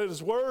banquet at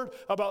his word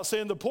about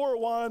saying to pour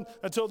wine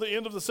until the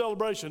end of the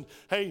celebration.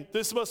 Hey,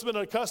 this must have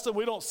been a custom.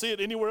 We don't see it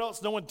anywhere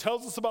else. No one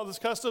tells us about this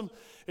custom.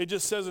 It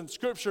just says in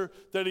scripture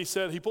that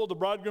he pulled the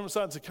bridegroom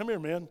aside and said, come here,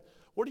 man.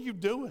 What are you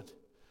doing?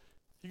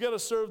 You got to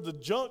serve the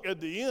junk at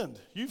the end.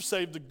 You've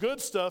saved the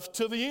good stuff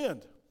to the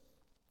end.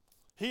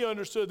 He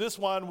understood this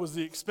wine was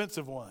the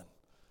expensive wine.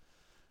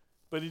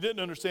 But he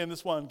didn't understand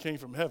this wine came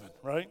from heaven,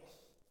 right?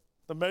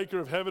 The maker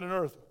of heaven and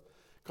earth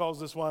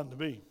caused this wine to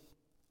be.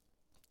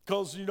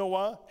 Because you know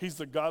why? He's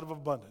the God of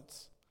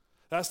abundance.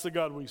 That's the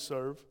God we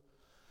serve.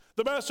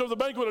 The master of the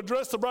banquet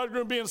addressed the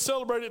bridegroom being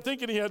celebrated,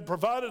 thinking he had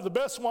provided the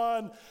best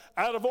wine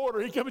out of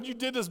order. He came and you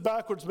did this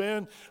backwards,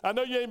 man. I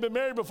know you ain't been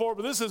married before,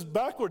 but this is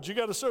backwards. You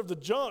got to serve the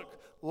junk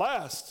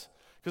last,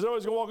 because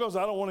everybody's going to walk over and say,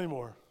 I don't want any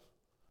more.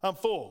 I'm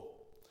full.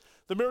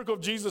 The miracle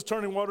of Jesus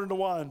turning water into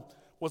wine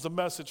was a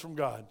message from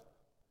God.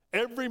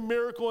 Every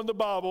miracle in the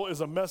Bible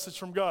is a message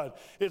from God.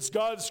 It's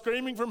God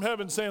screaming from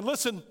heaven saying,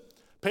 listen,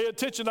 pay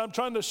attention. I'm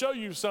trying to show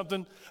you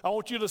something. I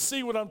want you to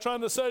see what I'm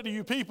trying to say to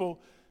you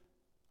people.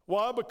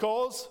 Why?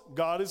 Because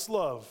God is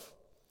love.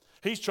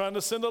 He's trying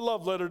to send a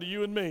love letter to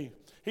you and me.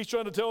 He's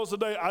trying to tell us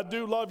today, I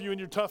do love you in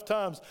your tough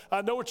times.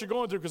 I know what you're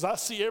going through because I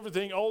see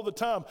everything all the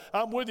time.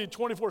 I'm with you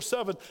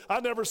 24/7. I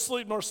never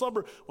sleep nor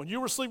slumber. When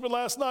you were sleeping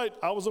last night,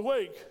 I was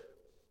awake.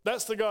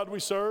 That's the God we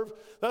serve.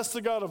 That's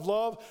the God of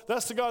love.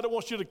 That's the God that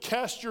wants you to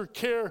cast your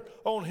care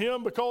on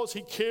him because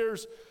he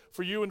cares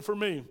for you and for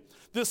me.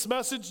 This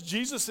message,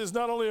 Jesus is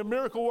not only a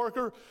miracle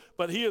worker,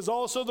 but he is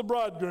also the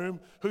bridegroom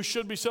who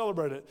should be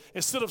celebrated.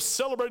 Instead of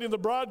celebrating the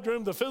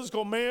bridegroom, the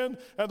physical man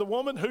and the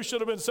woman who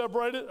should have been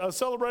celebrated,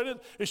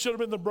 it should have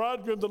been the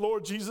bridegroom, the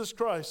Lord Jesus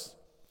Christ.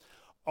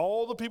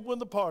 All the people in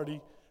the party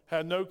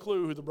had no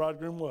clue who the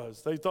bridegroom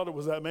was. They thought it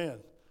was that man.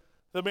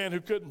 The man who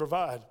couldn't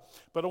provide.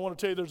 But I want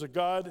to tell you there's a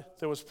God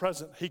that was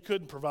present. He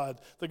couldn't provide.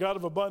 The God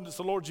of abundance,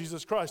 the Lord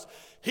Jesus Christ.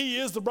 He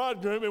is the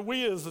bridegroom, and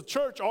we as the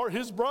church are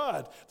his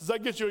bride. Does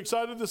that get you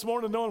excited this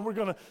morning, knowing we're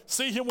going to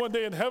see him one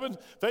day in heaven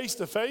face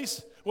to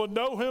face? We'll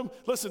know him.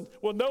 Listen,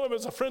 we'll know him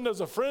as a friend.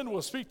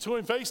 We'll speak to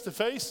him face to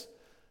face.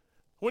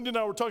 Wendy and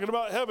I were talking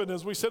about heaven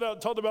as we sat out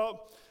and talked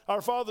about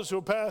our fathers who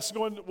have passed,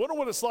 going, wonder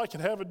what it's like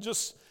in heaven,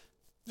 just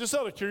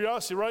out of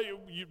curiosity, right?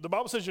 The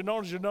Bible says you're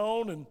known as you're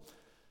known, and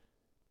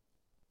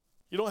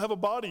you don't have a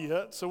body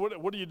yet, so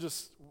what do you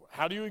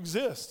how do you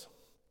exist?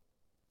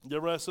 You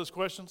ever ask those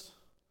questions?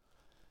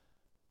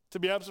 To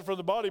be absent from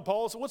the body,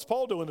 Paul said, what's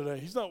Paul doing today?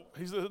 He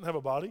doesn't have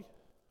a body.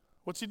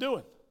 What's he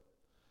doing?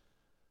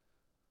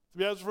 To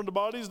be absent from the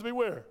body is to be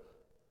where?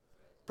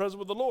 Present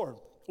with the Lord.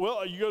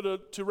 Well, you go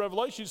to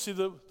Revelation, you see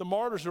the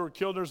martyrs who were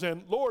killed, they're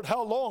saying, Lord,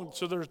 how long?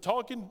 So they're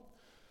talking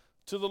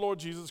to the Lord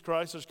Jesus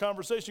Christ. There's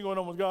conversation going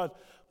on with God.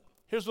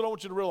 Here's what I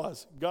want you to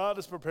realize. God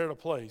has prepared a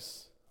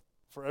place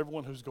for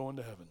everyone who's going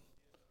to heaven.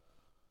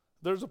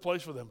 There's a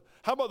place for them.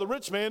 How about the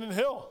rich man in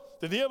hell?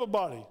 Did he have a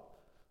body?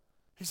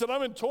 He said,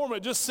 I'm in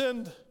torment. Just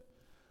send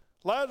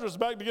Lazarus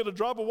back to get a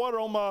drop of water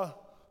on my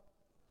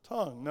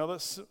tongue. Now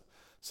that's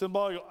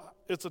symbolic.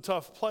 It's a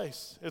tough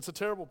place. It's a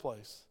terrible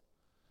place.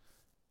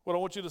 What I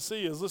want you to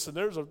see is, listen,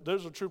 there's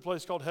a true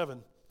place called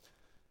heaven.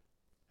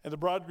 And the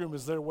bridegroom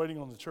is there waiting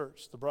on the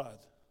church, the bride.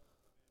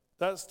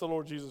 That's the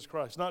Lord Jesus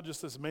Christ, not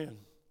just this man.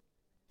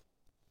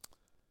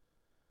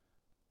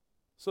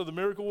 So the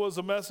miracle was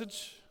a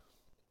message.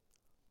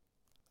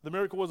 The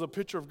miracle was a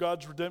picture of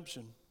God's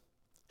redemption.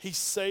 He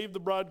saved the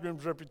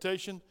bridegroom's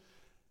reputation,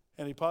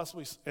 and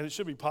it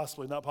should be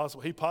possibly, not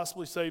possible, he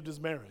possibly saved his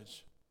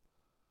marriage.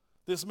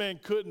 This man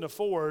couldn't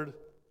afford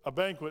a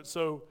banquet,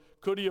 so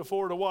could he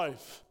afford a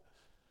wife?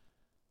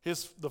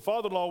 The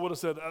father-in-law would have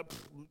said,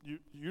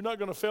 you're not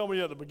going to fail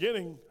me at the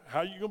beginning. How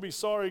are you going to be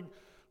sorry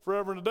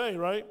forever and a day,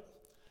 right?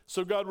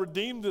 So God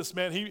redeemed this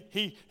man.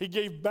 He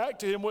gave back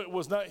to him what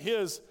was not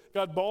his.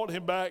 God bought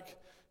him back,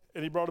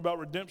 and he brought about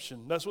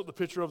redemption. That's what the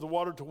picture of the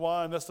water to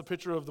wine, that's the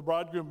picture of the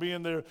bridegroom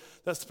being there.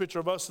 That's the picture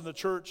of us in the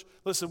church.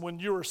 Listen, when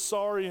you are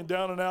sorry and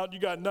down and out, you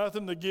got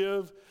nothing to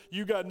give.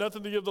 You got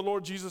nothing to give the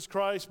Lord Jesus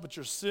Christ but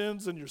your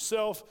sins and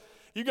yourself.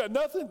 You got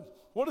nothing.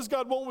 What does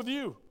God want with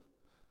you?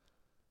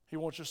 He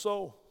wants your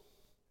soul.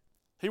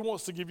 He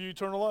wants to give you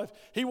eternal life.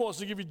 He wants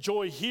to give you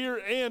joy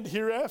here and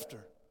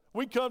hereafter.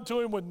 We come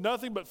to him with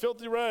nothing but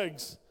filthy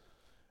rags,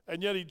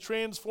 and yet he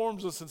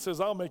transforms us and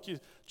says, I'll make you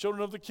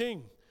children of the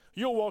King.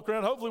 You'll walk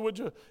around, hopefully, would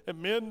you?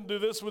 And men do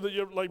this with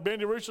like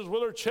Bandy Roosters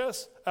with their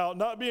chests out,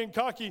 not being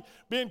cocky,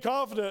 being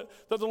confident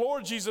that the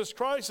Lord Jesus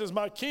Christ is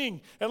my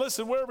King. And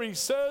listen, wherever he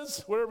sends,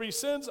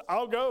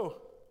 I'll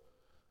go.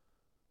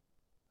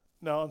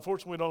 Now,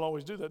 unfortunately, we don't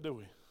always do that, do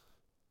we?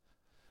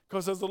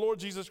 Because as the Lord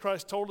Jesus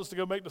Christ told us to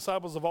go make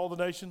disciples of all the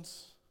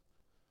nations,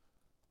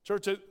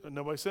 church,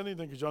 nobody said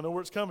anything because y'all know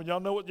where it's coming.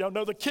 Y'all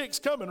know the kick's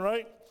coming,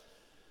 right?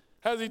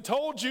 Has he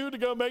told you to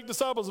go make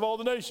disciples of all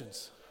the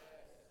nations?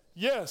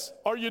 Yes.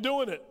 Are you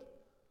doing it?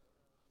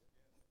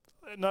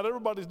 Not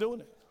everybody's doing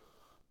it.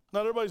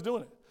 Not everybody's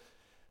doing it.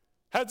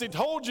 Has he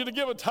told you to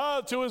give a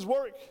tithe to his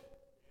work?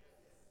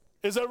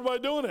 Is everybody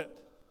doing it?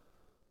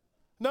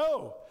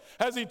 No.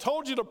 Has he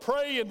told you to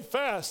pray and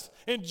fast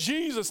in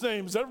Jesus'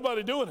 name? Is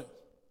everybody doing it?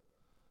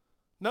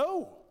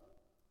 No.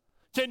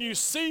 Can you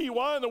see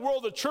why in the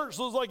world the church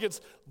looks like it's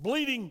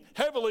bleeding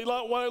heavily,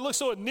 like why it looks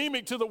so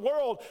anemic to the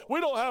world? We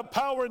don't have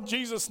power in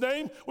Jesus'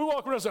 name. We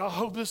walk around and say, I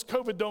hope this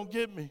COVID don't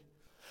get me.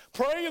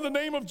 Pray in the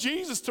name of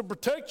Jesus to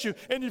protect you,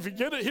 and if you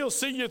get it, he'll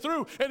see you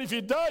through. And if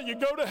you die, you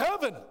go to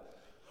heaven.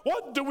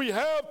 What do we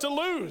have to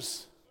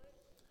lose?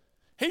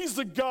 He's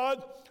the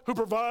God who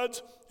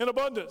provides in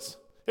abundance.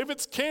 If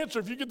it's cancer,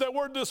 if you get that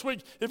word this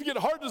week, if you get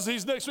heart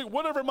disease next week,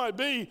 whatever it might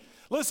be,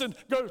 listen,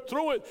 go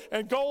through it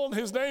and call on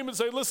his name and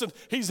say, listen,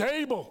 he's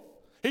able.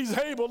 He's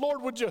able.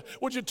 Lord, would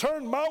you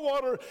turn my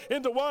water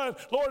into wine?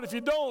 Lord, if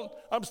you don't,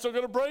 I'm still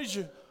going to praise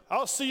you.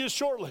 I'll see you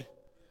shortly.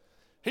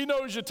 He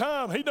knows your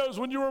time. He knows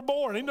when you were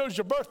born. He knows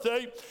your birth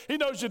date. He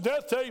knows your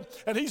death date,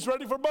 and he's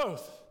ready for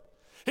both.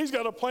 He's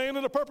got a plan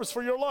and a purpose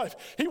for your life.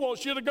 He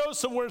wants you to go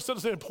somewhere instead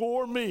of saying,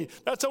 poor me.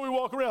 That's how we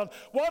walk around.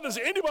 Why does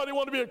anybody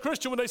want to be a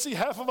Christian when they see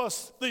half of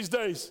us these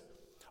days?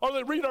 Or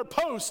they read our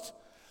post,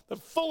 the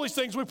foolish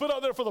things we put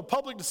out there for the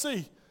public to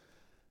see.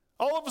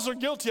 All of us are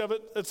guilty of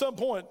it at some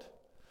point.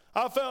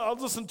 I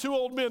was listening to two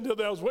old men the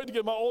other day. I was waiting to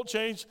get my oil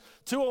changed.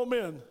 Two old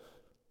men.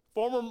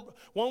 One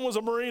was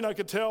a Marine, I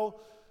could tell,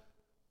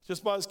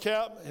 just by his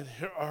cap, and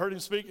I heard him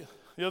speak.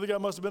 The other guy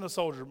must have been a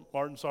soldier,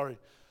 Martin, sorry,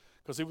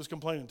 because he was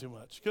complaining too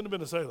much. Couldn't have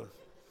been a sailor.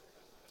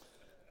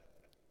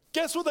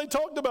 Guess what they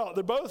talked about?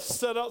 They both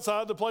sat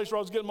outside the place where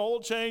I was getting my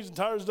oil changed and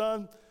tires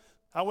done.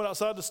 I went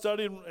outside to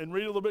study and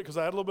read a little bit because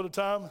I had a little bit of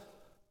time.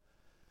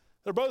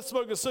 They're both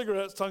smoking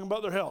cigarettes, talking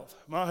about their health.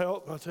 My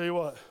health, I'll tell you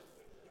what.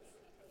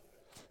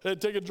 They'd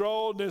take a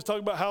draw and they was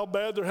talking about how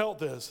bad their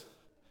health is.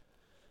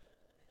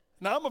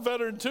 Now, I'm a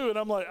veteran too, and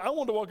I'm like, I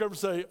wanted to walk over and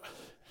say,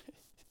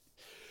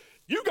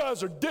 you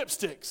guys are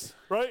dipsticks,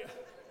 right?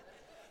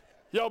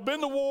 Y'all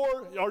been to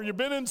war, or you've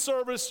been in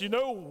service, you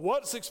know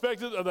what's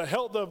expected of the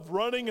health of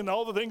running and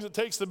all the things it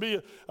takes to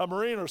be a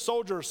Marine or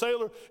soldier or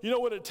sailor. You know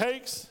what it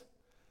takes?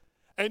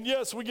 And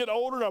yes, we get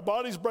older and our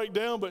bodies break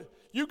down, but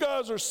you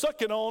guys are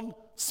sucking on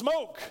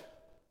smoke.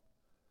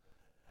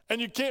 And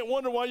you can't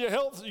wonder why you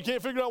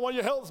can't figure out why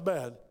your health's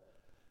bad.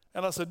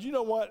 And I said, you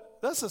know what?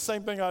 That's the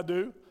same thing I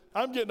do.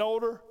 I'm getting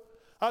older.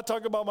 I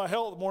talk about my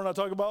health more than I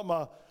talk about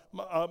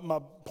my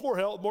poor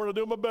health more than I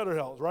do my better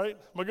health, right?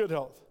 My good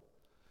health.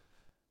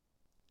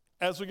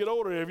 As we get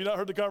older, have you not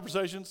heard the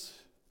conversations?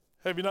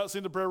 Have you not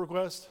seen the prayer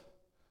request?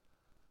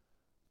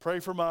 Pray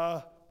for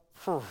my,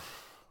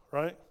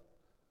 right?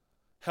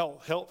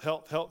 Health.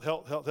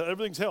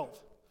 Everything's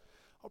health.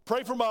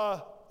 Pray for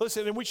my,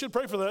 listen, and we should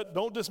pray for that.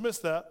 Don't dismiss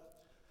that.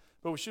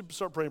 But we should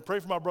start praying. Pray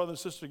for my brother and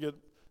sister to get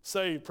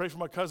saved. Pray for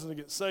my cousin to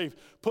get saved.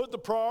 Put the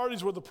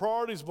priorities where the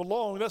priorities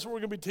belong. That's what we're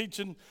going to be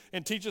teaching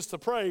and teach us to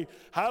pray.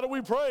 How do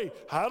we pray?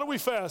 How do we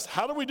fast?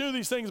 How do we do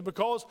these things?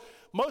 Because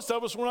most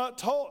of us were not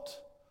taught.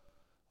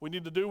 We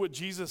need to do what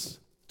Jesus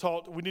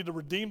taught. We need to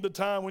redeem the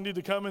time. We need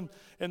to come in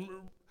and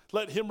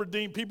let him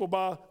redeem people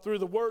through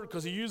the word,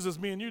 because he uses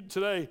me and you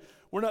today.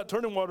 We're not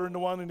turning water into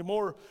wine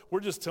anymore.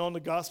 We're just telling the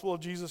gospel of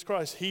Jesus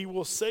Christ. He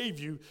will save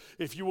you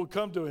if you will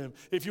come to him.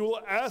 If you will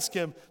ask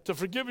him to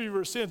forgive you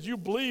your sins, you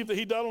believe that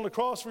he died on the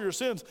cross for your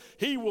sins,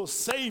 he will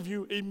save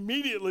you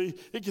immediately.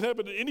 It can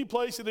happen at any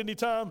place at any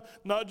time,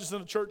 not just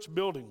in a church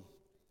building.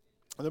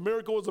 And the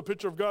miracle was a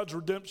picture of God's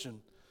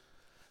redemption.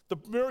 The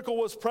miracle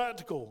was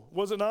practical,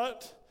 was it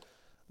not?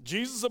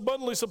 Jesus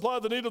abundantly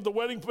supplied the need of the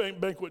wedding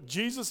banquet.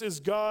 Jesus is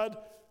God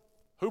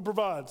who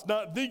provides.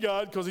 Not the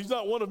God, because he's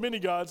not one of many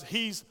gods.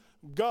 He's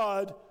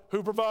God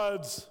who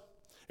provides.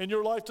 In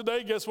your life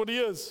today, guess what he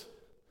is?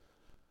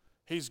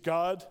 He's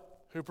God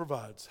who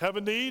provides. Have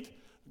a need?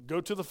 Go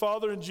to the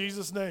Father in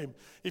Jesus' name.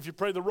 If you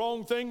pray the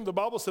wrong thing, the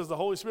Bible says the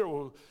Holy Spirit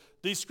will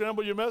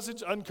descramble your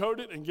message, uncode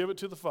it, and give it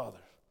to the Father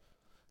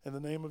in the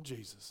name of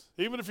Jesus.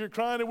 Even if you're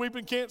crying and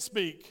weeping, can't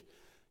speak,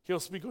 he'll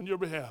speak on your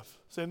behalf,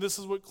 saying, this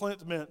is what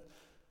Clint meant.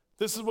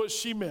 This is what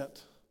she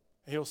meant.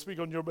 And he'll speak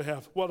on your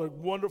behalf. What a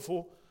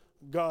wonderful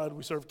God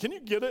we serve. Can you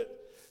get it?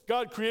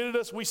 God created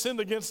us. We sinned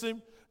against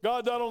him.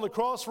 God died on the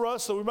cross for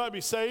us so we might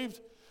be saved.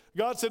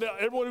 God said,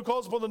 everyone who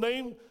calls upon the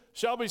name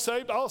shall be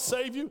saved. I'll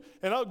save you,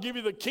 and I'll give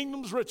you the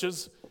kingdom's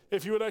riches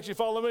if you would actually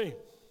follow me.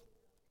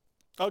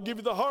 I'll give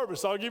you the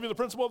harvest. I'll give you the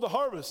principle of the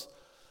harvest.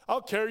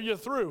 I'll carry you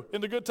through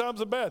in the good times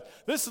and bad.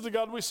 This is the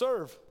God we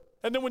serve.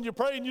 And then when you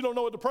pray and you don't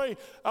know what to pray,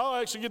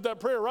 I'll actually get that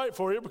prayer right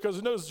for you because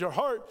it knows it's your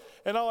heart,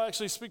 and I'll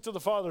actually speak to the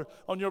Father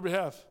on your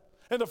behalf.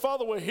 And the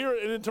Father will hear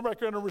it and then turn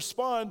back around and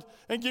respond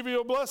and give you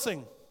a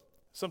blessing.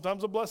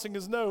 Sometimes a blessing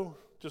is no.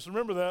 Just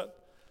remember that.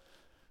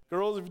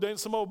 Girls, if you date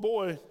some old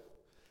boy,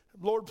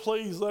 Lord,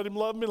 please let him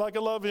love me like I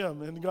love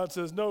him. And God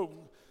says, no,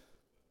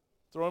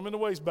 throw him in the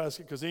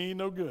wastebasket because he ain't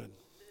no good.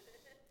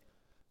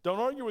 Don't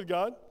argue with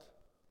God.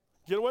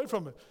 Get away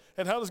from it.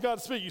 And how does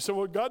God speak? You say,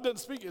 well, God doesn't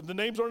speak. The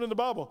names aren't in the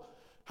Bible.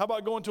 How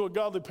about going to a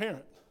godly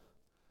parent?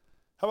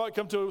 How about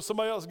come to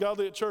somebody else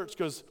godly at church?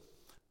 Because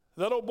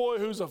that old boy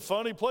who's a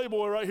funny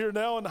playboy right here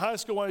now in high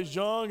school when he's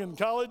young and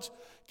college,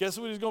 guess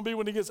what he's going to be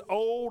when he gets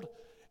old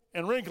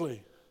and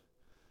wrinkly?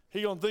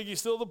 He's going to think he's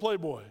still the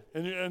playboy.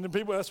 And the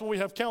people, that's when we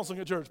have counseling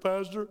at church.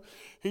 Pastor,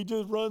 he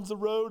just runs the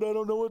road. I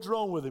don't know what's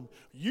wrong with him.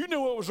 You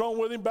knew what was wrong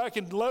with him back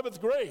in 11th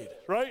grade,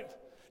 right?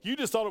 You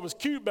just thought it was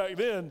cute back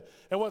then.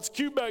 And what's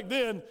cute back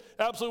then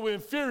absolutely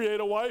infuriate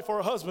a wife or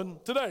a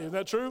husband today. Isn't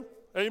that true?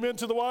 Amen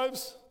to the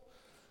wives?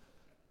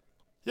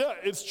 Yeah,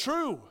 it's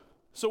true.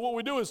 So what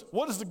we do is,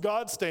 what is the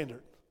God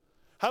standard?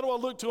 How do I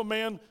look to a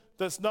man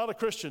that's not a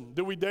Christian?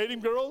 Do we date him,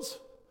 girls?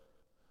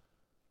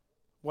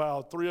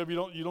 Wow, 3 of you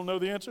don't know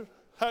the answer?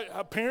 Hey,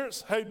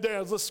 parents, hey,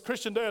 dads,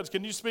 Christian dads,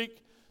 can you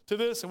speak to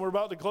this? And we're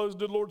about to close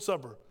the Lord's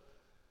Supper.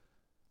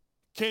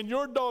 Can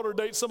your daughter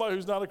date somebody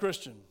who's not a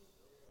Christian?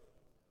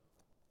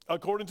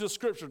 according to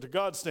Scripture, to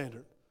God's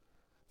standard?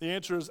 The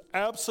answer is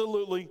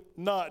absolutely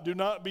not. Do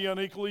not be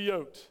unequally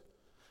yoked.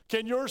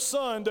 Can your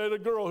son date a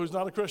girl who's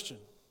not a Christian?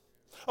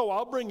 Oh,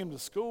 I'll bring him to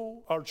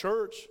school, our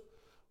church.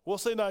 We'll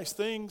say nice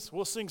things.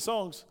 We'll sing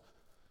songs.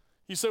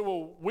 You say,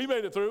 well, we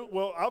made it through.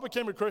 Well, I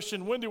became a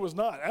Christian. Wendy was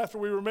not after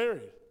we were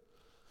married.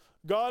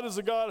 God is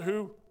a God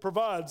who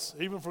provides,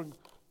 even for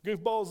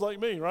goofballs like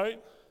me,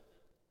 right?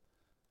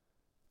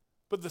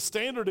 But the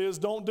standard is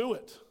don't do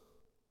it.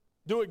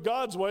 Do it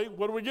God's way.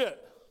 What do we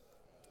get?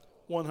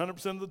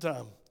 100% of the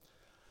time.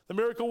 The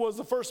miracle was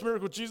the first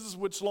miracle of Jesus,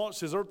 which launched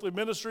his earthly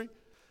ministry.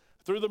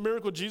 Through the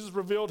miracle, Jesus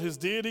revealed his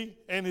deity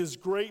and his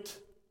great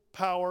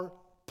power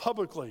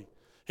publicly.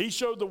 He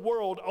showed the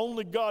world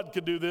only God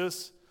could do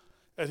this,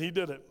 and he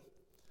did it.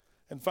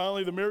 And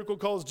finally, the miracle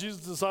caused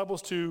Jesus'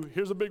 disciples to,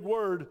 here's a big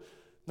word,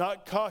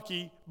 not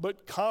cocky,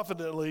 but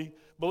confidently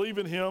believe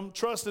in him,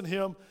 trust in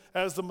him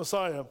as the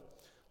Messiah.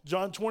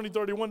 John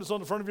 20:31 is on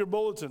the front of your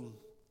bulletin.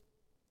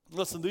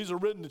 Listen, these are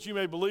written that you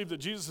may believe that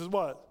Jesus is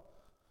what?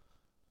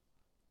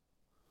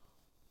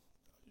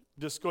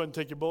 Just go ahead and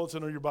take your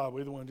bulletin or your Bible,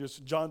 either one.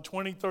 Just John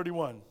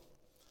 20:31.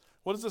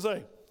 What does it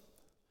say?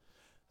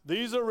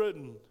 These are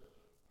written,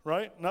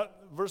 right? Not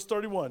verse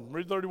 31.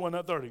 Read 31,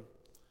 not 30.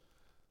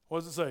 What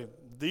does it say?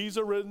 These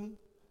are written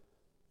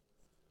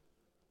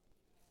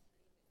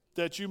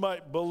that you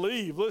might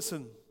believe,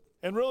 listen,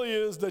 and really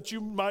is that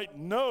you might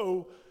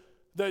know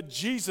that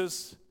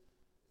Jesus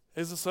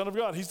is the Son of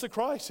God. He's the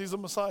Christ. He's the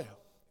Messiah.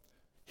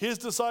 His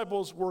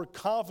disciples were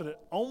confident.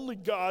 Only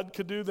God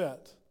could do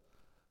that.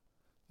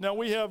 Now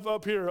we have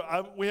up here,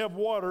 we have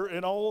water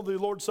in all of the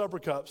Lord's Supper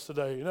cups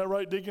today. Isn't that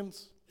right,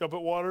 deacons? Y'all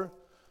put water?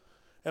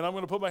 And I'm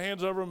going to put my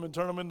hands over them and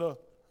turn them into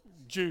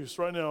juice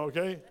right now,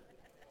 okay?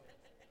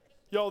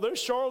 Y'all, there's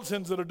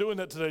charlatans that are doing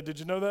that today. Did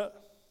you know that?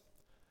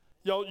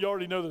 You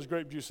already know there's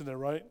grape juice in there,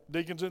 right?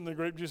 Deacons, isn't there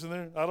grape juice in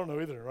there? I don't know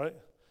either, right?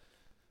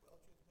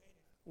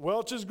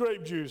 Welch's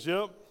grape juice,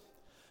 yep.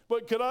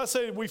 But could I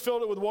say we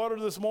filled it with water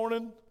this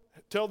morning,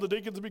 tell the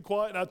deacons to be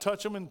quiet, and I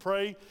touch them and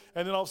pray,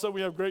 and then all of a sudden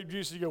we have grape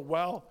juice, and you go,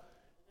 wow,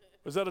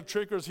 is that a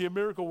trick or is he a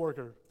miracle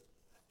worker?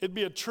 It'd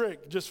be a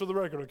trick, just for the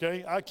record,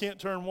 okay? I can't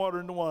turn water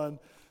into wine.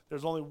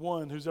 There's only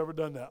one who's ever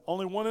done that.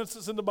 Only one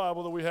instance in the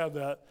Bible that we have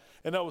that,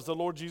 and that was the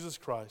Lord Jesus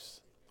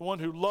Christ. The one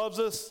who loves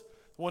us,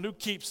 the one who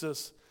keeps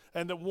us,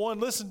 and the one,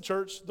 listen,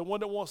 church, the one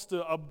that wants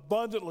to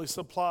abundantly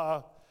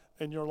supply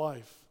in your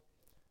life.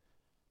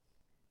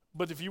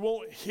 But if you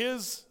want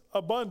his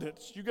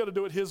abundance, you got to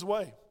do it his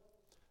way.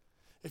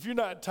 If you're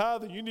not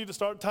tithing, you need to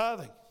start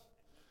tithing.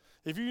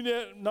 If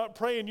you're not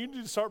praying, you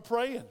need to start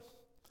praying.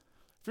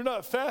 If you're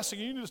not fasting,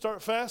 you need to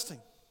start fasting.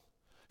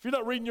 If you're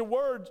not reading your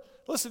word,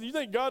 listen, you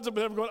think God's up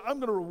in heaven going, I'm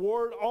going to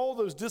reward all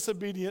those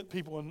disobedient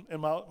people in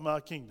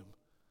my kingdom.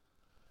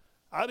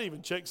 I'd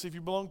even check to see if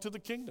you belong to the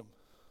kingdom.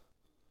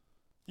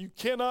 You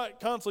cannot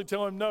constantly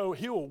tell him no.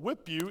 He will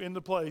whip you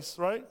into place,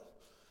 right?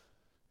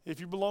 If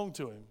you belong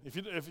to him.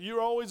 If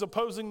you're always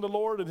opposing the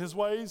Lord and his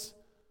ways,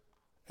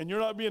 and you're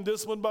not being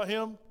disciplined by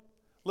him,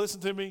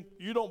 listen to me,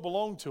 you don't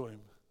belong to him.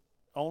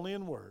 Only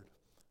in word,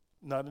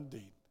 not in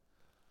deed.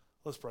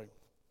 Let's pray.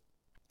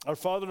 Our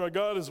Father and our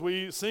God, as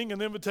we sing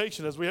an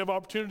invitation, as we have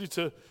opportunity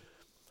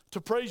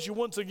to praise you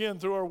once again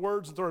through our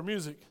words and through our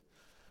music.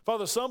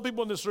 Father, some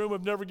people in this room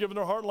have never given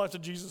their heart and life to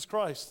Jesus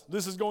Christ.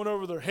 This is going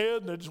over their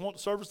head, and they just want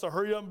the service to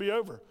hurry up and be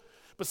over.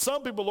 But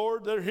some people,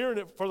 Lord, they're hearing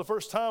it for the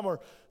first time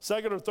or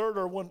second or third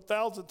or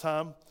 1,000th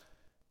time.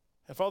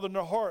 And Father, in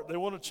their heart, they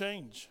want to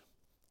change.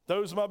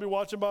 Those who might be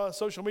watching by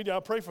social media, I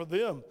pray for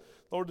them,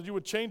 Lord, that you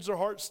would change their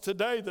hearts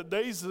today, the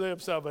days the day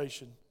of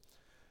salvation.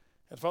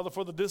 And Father,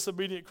 for the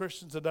disobedient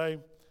Christians today,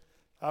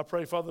 I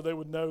pray, Father, they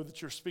would know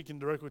that you're speaking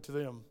directly to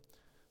them.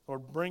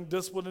 Lord, bring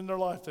discipline in their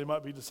life. They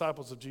might be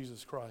disciples of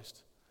Jesus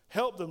Christ.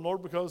 Help them,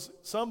 Lord, because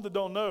some that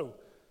don't know.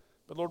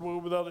 But Lord, we're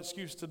without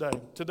excuse today.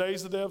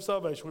 Today's the day of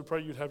salvation. We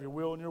pray you'd have your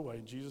will and your way.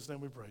 In Jesus'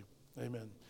 name we pray. Amen.